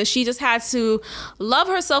illness. And she just had to love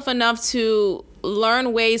herself enough to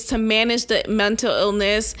learn ways to manage the mental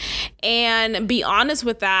illness and be honest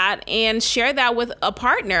with that and share that with a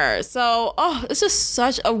partner. So, it's just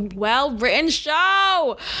such a well-written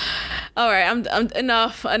show. All right, I'm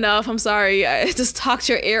enough. I'm sorry. I just talked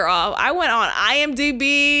your ear off. I went on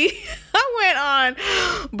IMDb. I went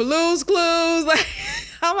on Blue's Clues. Like,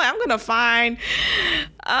 I'm gonna find.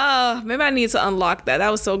 Maybe I need to unlock that. That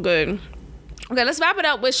was so good. Okay, let's wrap it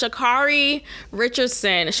up with Sha'Carri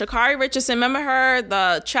Richardson. Sha'Carri Richardson, remember her,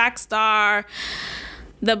 the track star,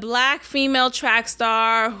 the Black female track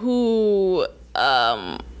star who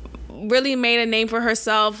really made a name for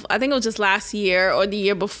herself. I think it was just last year or the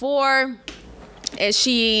year before. And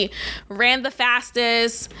she ran the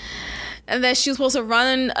fastest. And then she was supposed to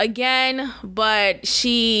run again, but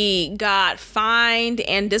she got fined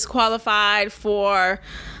and disqualified for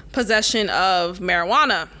possession of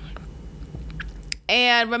marijuana.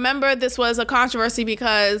 And remember, this was a controversy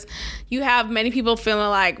because you have many people feeling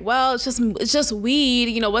like, well, it's just weed,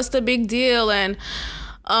 you know, what's the big deal? And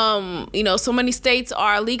you know, so many states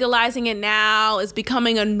are legalizing it now. It's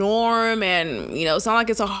becoming a norm, and you know, it's not like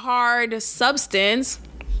it's a hard substance.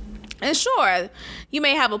 And sure, you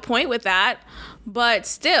may have a point with that, but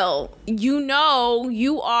still, you know,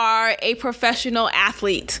 you are a professional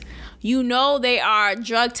athlete. You know, they are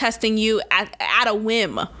drug testing you at a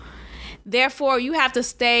whim. Therefore, you have to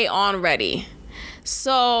stay on ready.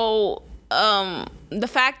 So, the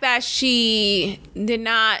fact that she did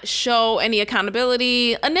not show any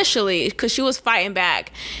accountability initially, because she was fighting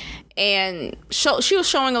back, and she was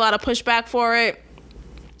showing a lot of pushback for it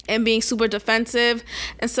and being super defensive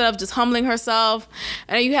instead of just humbling herself.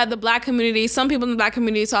 And you had the Black community, some people in the Black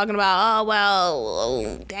community talking about,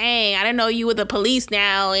 dang, I didn't know you were the police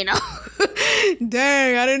now, you know.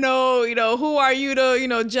 Dang, I didn't know, you know, who are you to, you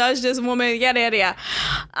know, judge this woman, yada, yada,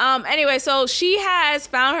 yada. Anyway, so she has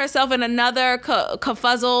found herself in another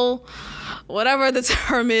kerfuzzle, whatever the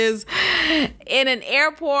term is, in an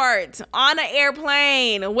airport, on an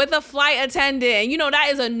airplane, with a flight attendant. You know, that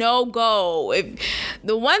is a no-go. If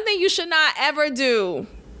the one thing you should not ever do,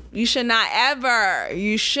 you shouldn't ever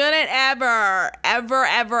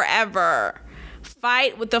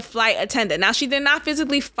fight with the flight attendant. Now, she did not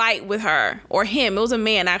physically fight with her or him. It was a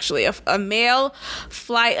man, actually, a male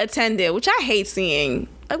flight attendant, which I hate seeing.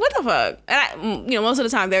 Like, what the fuck? And you know, most of the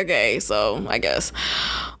time they're gay, so I guess.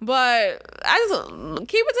 But I just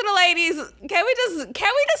keep it to the ladies. Can we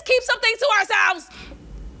just keep something to ourselves?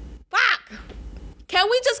 Fuck. Can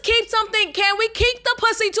we just keep something? Can we keep the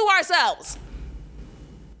pussy to ourselves?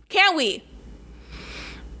 Can we?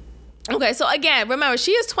 Okay, so again, remember,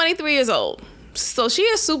 she is 23 years old. So she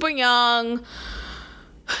is super young.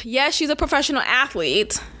 Yes, she's a professional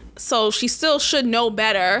athlete, so she still should know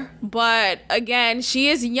better. But again, she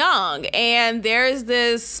is young, and there's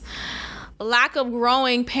this lack of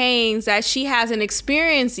growing pains that she hasn't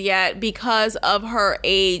experienced yet because of her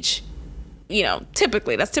age.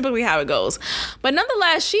 That's typically how it goes. But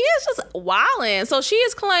nonetheless, she is just wilding. So she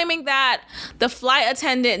is claiming that the flight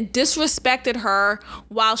attendant disrespected her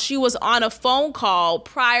while she was on a phone call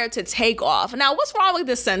prior to takeoff. Now, what's wrong with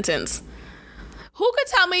this sentence? Who could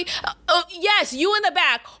tell me? Yes, you in the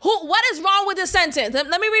back. What is wrong with this sentence? Let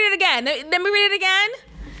me read it again. Let me read it again.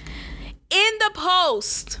 In the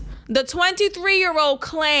post, the 23-year-old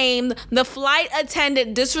claimed the flight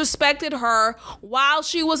attendant disrespected her while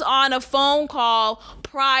she was on a phone call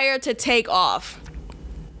prior to takeoff.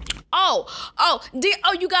 You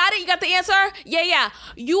got it? You got the answer? Yeah.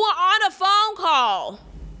 You were on a phone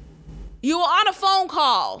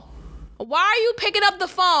call. Why are you picking up the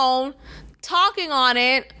phone, talking on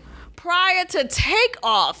it prior to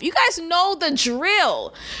takeoff? You guys know the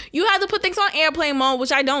drill. You have to put things on airplane mode,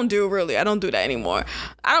 which I don't do, really. I don't do that anymore.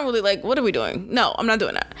 I don't really what are we doing? No, I'm not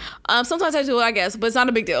doing that. Sometimes I do it, I guess, but it's not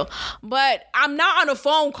a big deal. But I'm not on a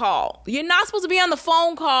phone call. You're not supposed to be on the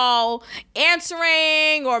phone call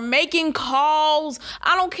answering or making calls.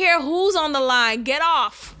 I don't care who's on the line. Get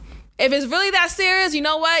off. If it's really that serious, you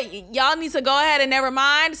know what? Y'all need to go ahead and never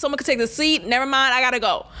mind. Someone could take the seat. Never mind. I gotta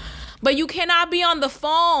go. But you cannot be on the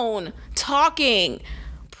phone talking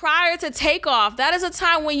prior to takeoff. That is a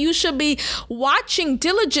time when you should be watching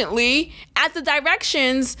diligently at the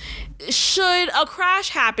directions. Should a crash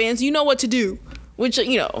happens, you know what to do. Which,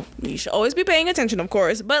 you should always be paying attention, of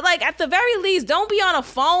course. But, at the very least, don't be on a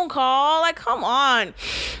phone call. Come on.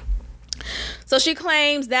 So she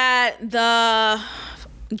claims that the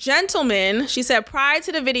gentleman, she said prior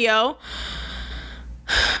to the video,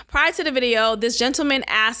 this gentleman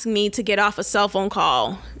asked me to get off a cell phone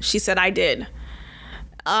call. She said I did.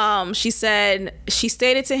 She said she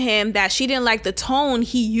stated to him that she didn't like the tone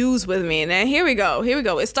he used with me. And then here we go.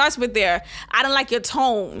 It starts with there. I don't like your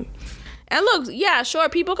tone. And look, yeah, sure,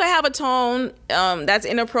 people could have a tone that's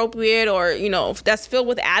inappropriate or, that's filled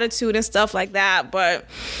with attitude and stuff like that. But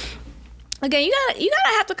again, you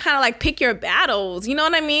gotta have to kind of pick your battles, you know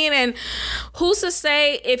what I mean? And who's to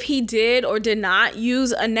say if he did or did not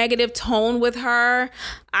use a negative tone with her?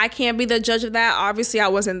 I can't be the judge of that. Obviously, I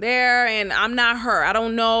wasn't there and I'm not her. I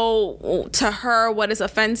don't know to her what is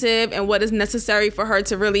offensive and what is necessary for her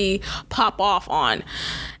to really pop off on.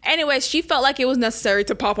 Anyway, she felt like it was necessary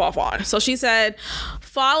to pop off on. So she said,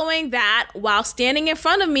 following that, while standing in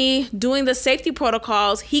front of me doing the safety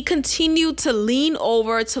protocols, he continued to lean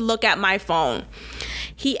over to look at my phone.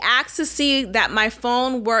 He asked to see that my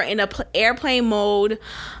phone were in airplane mode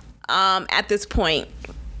at this point.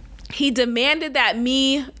 He demanded that and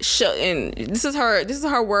this is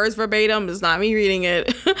her words verbatim, it's not me reading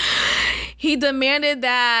it. He demanded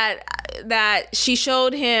that she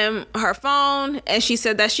showed him her phone, and she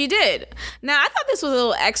said that she did. Now, I thought this was a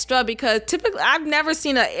little extra because typically I've never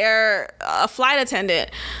seen a flight attendant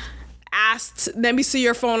asked, let me see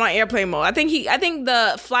your phone on airplane mode. I think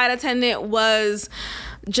the flight attendant was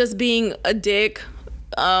just being a dick.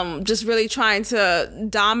 Just really trying to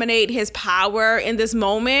dominate his power in this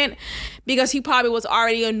moment because he probably was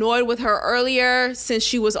already annoyed with her earlier since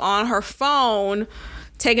she was on her phone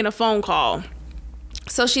taking a phone call.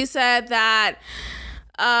 So she said that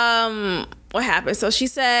what happened? So she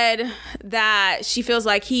said that she feels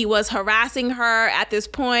like he was harassing her at this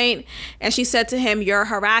point, and she said to him, "You're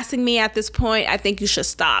harassing me at this point. I think you should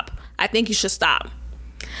stop.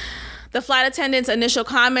 The flight attendant's initial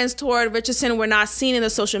comments toward Richardson were not seen in the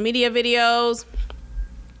social media videos.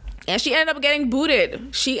 And she ended up getting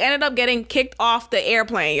booted. She ended up getting kicked off the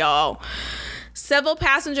airplane, y'all. Several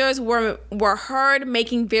passengers were heard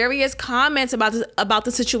making various comments about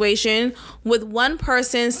the situation, with one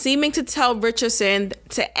person seeming to tell Richardson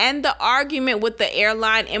to end the argument with the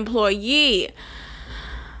airline employee.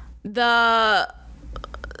 The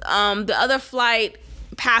other flight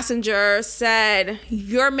passenger said,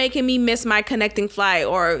 "You're making me miss my connecting flight,"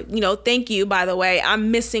 or, "Thank you, by the way,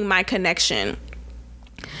 I'm missing my connection."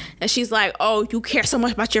 And she's like, "Oh, you care so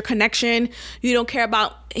much about your connection? You don't care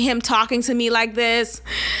about him talking to me like this?"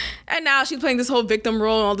 And now she's playing this whole victim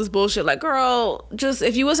role and all this bullshit. Like, girl, just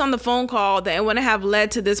if you was on the phone call, then it wouldn't have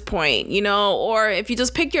led to this point, or if you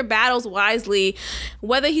just pick your battles wisely,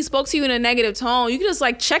 whether he spoke to you in a negative tone, you can just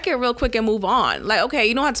check it real quick and move on. Okay,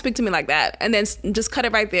 you don't have to speak to me like that. And then just cut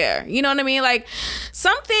it right there. You know what I mean?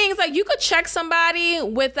 Some things, you could check somebody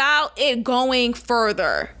without it going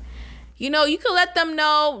further. You could let them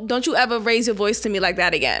know, don't you ever raise your voice to me like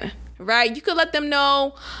that again. right? You could let them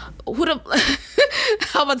know who the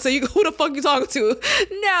how about to say who the fuck you talking to?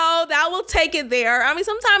 No, that will take it there. I mean,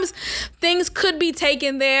 sometimes things could be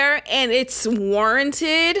taken there and it's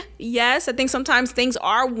warranted. Yes, I think sometimes things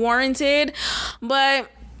are warranted, but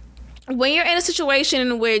when you're in a situation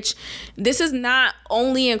in which this is not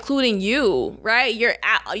only including you, right? You're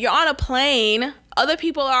on a plane. Other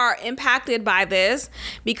people are impacted by this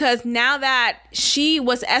because now that she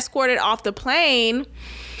was escorted off the plane,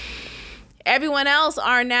 everyone else is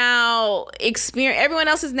now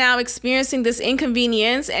experiencing this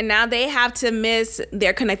inconvenience, and now they have to miss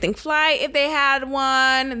their connecting flight if they had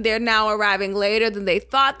one. They're now arriving later than they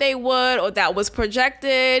thought they would, or that was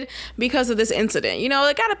projected because of this incident. You know,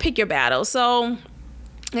 they gotta pick your battle. So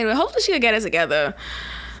anyway, hopefully she can get it together.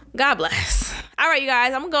 God bless. All right, you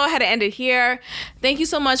guys, I'm gonna go ahead and end it here. Thank you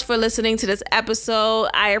so much for listening to this episode.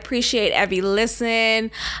 I appreciate every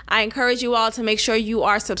listen. I encourage you all to make sure you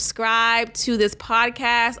are subscribed to this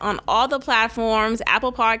podcast on all the platforms: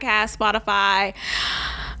 Apple Podcasts, Spotify,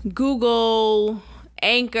 Google,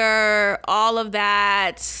 Anchor, all of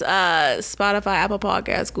that, Spotify, Apple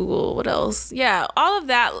Podcasts, Google, what else? Yeah, all of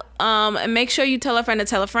that. And make sure you tell a friend to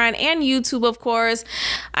tell a friend, and YouTube, of course.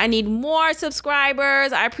 I need more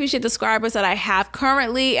subscribers. I appreciate the subscribers that I have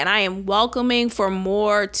currently, and I am welcoming for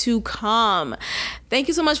more to come. Thank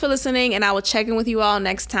you so much for listening, and I will check in with you all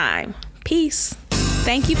next time. Peace.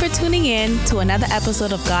 Thank you for tuning in to another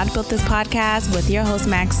episode of God Built This Podcast with your host,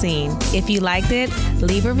 Maxine. If you liked it,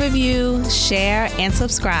 leave a review, share, and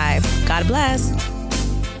subscribe. God bless.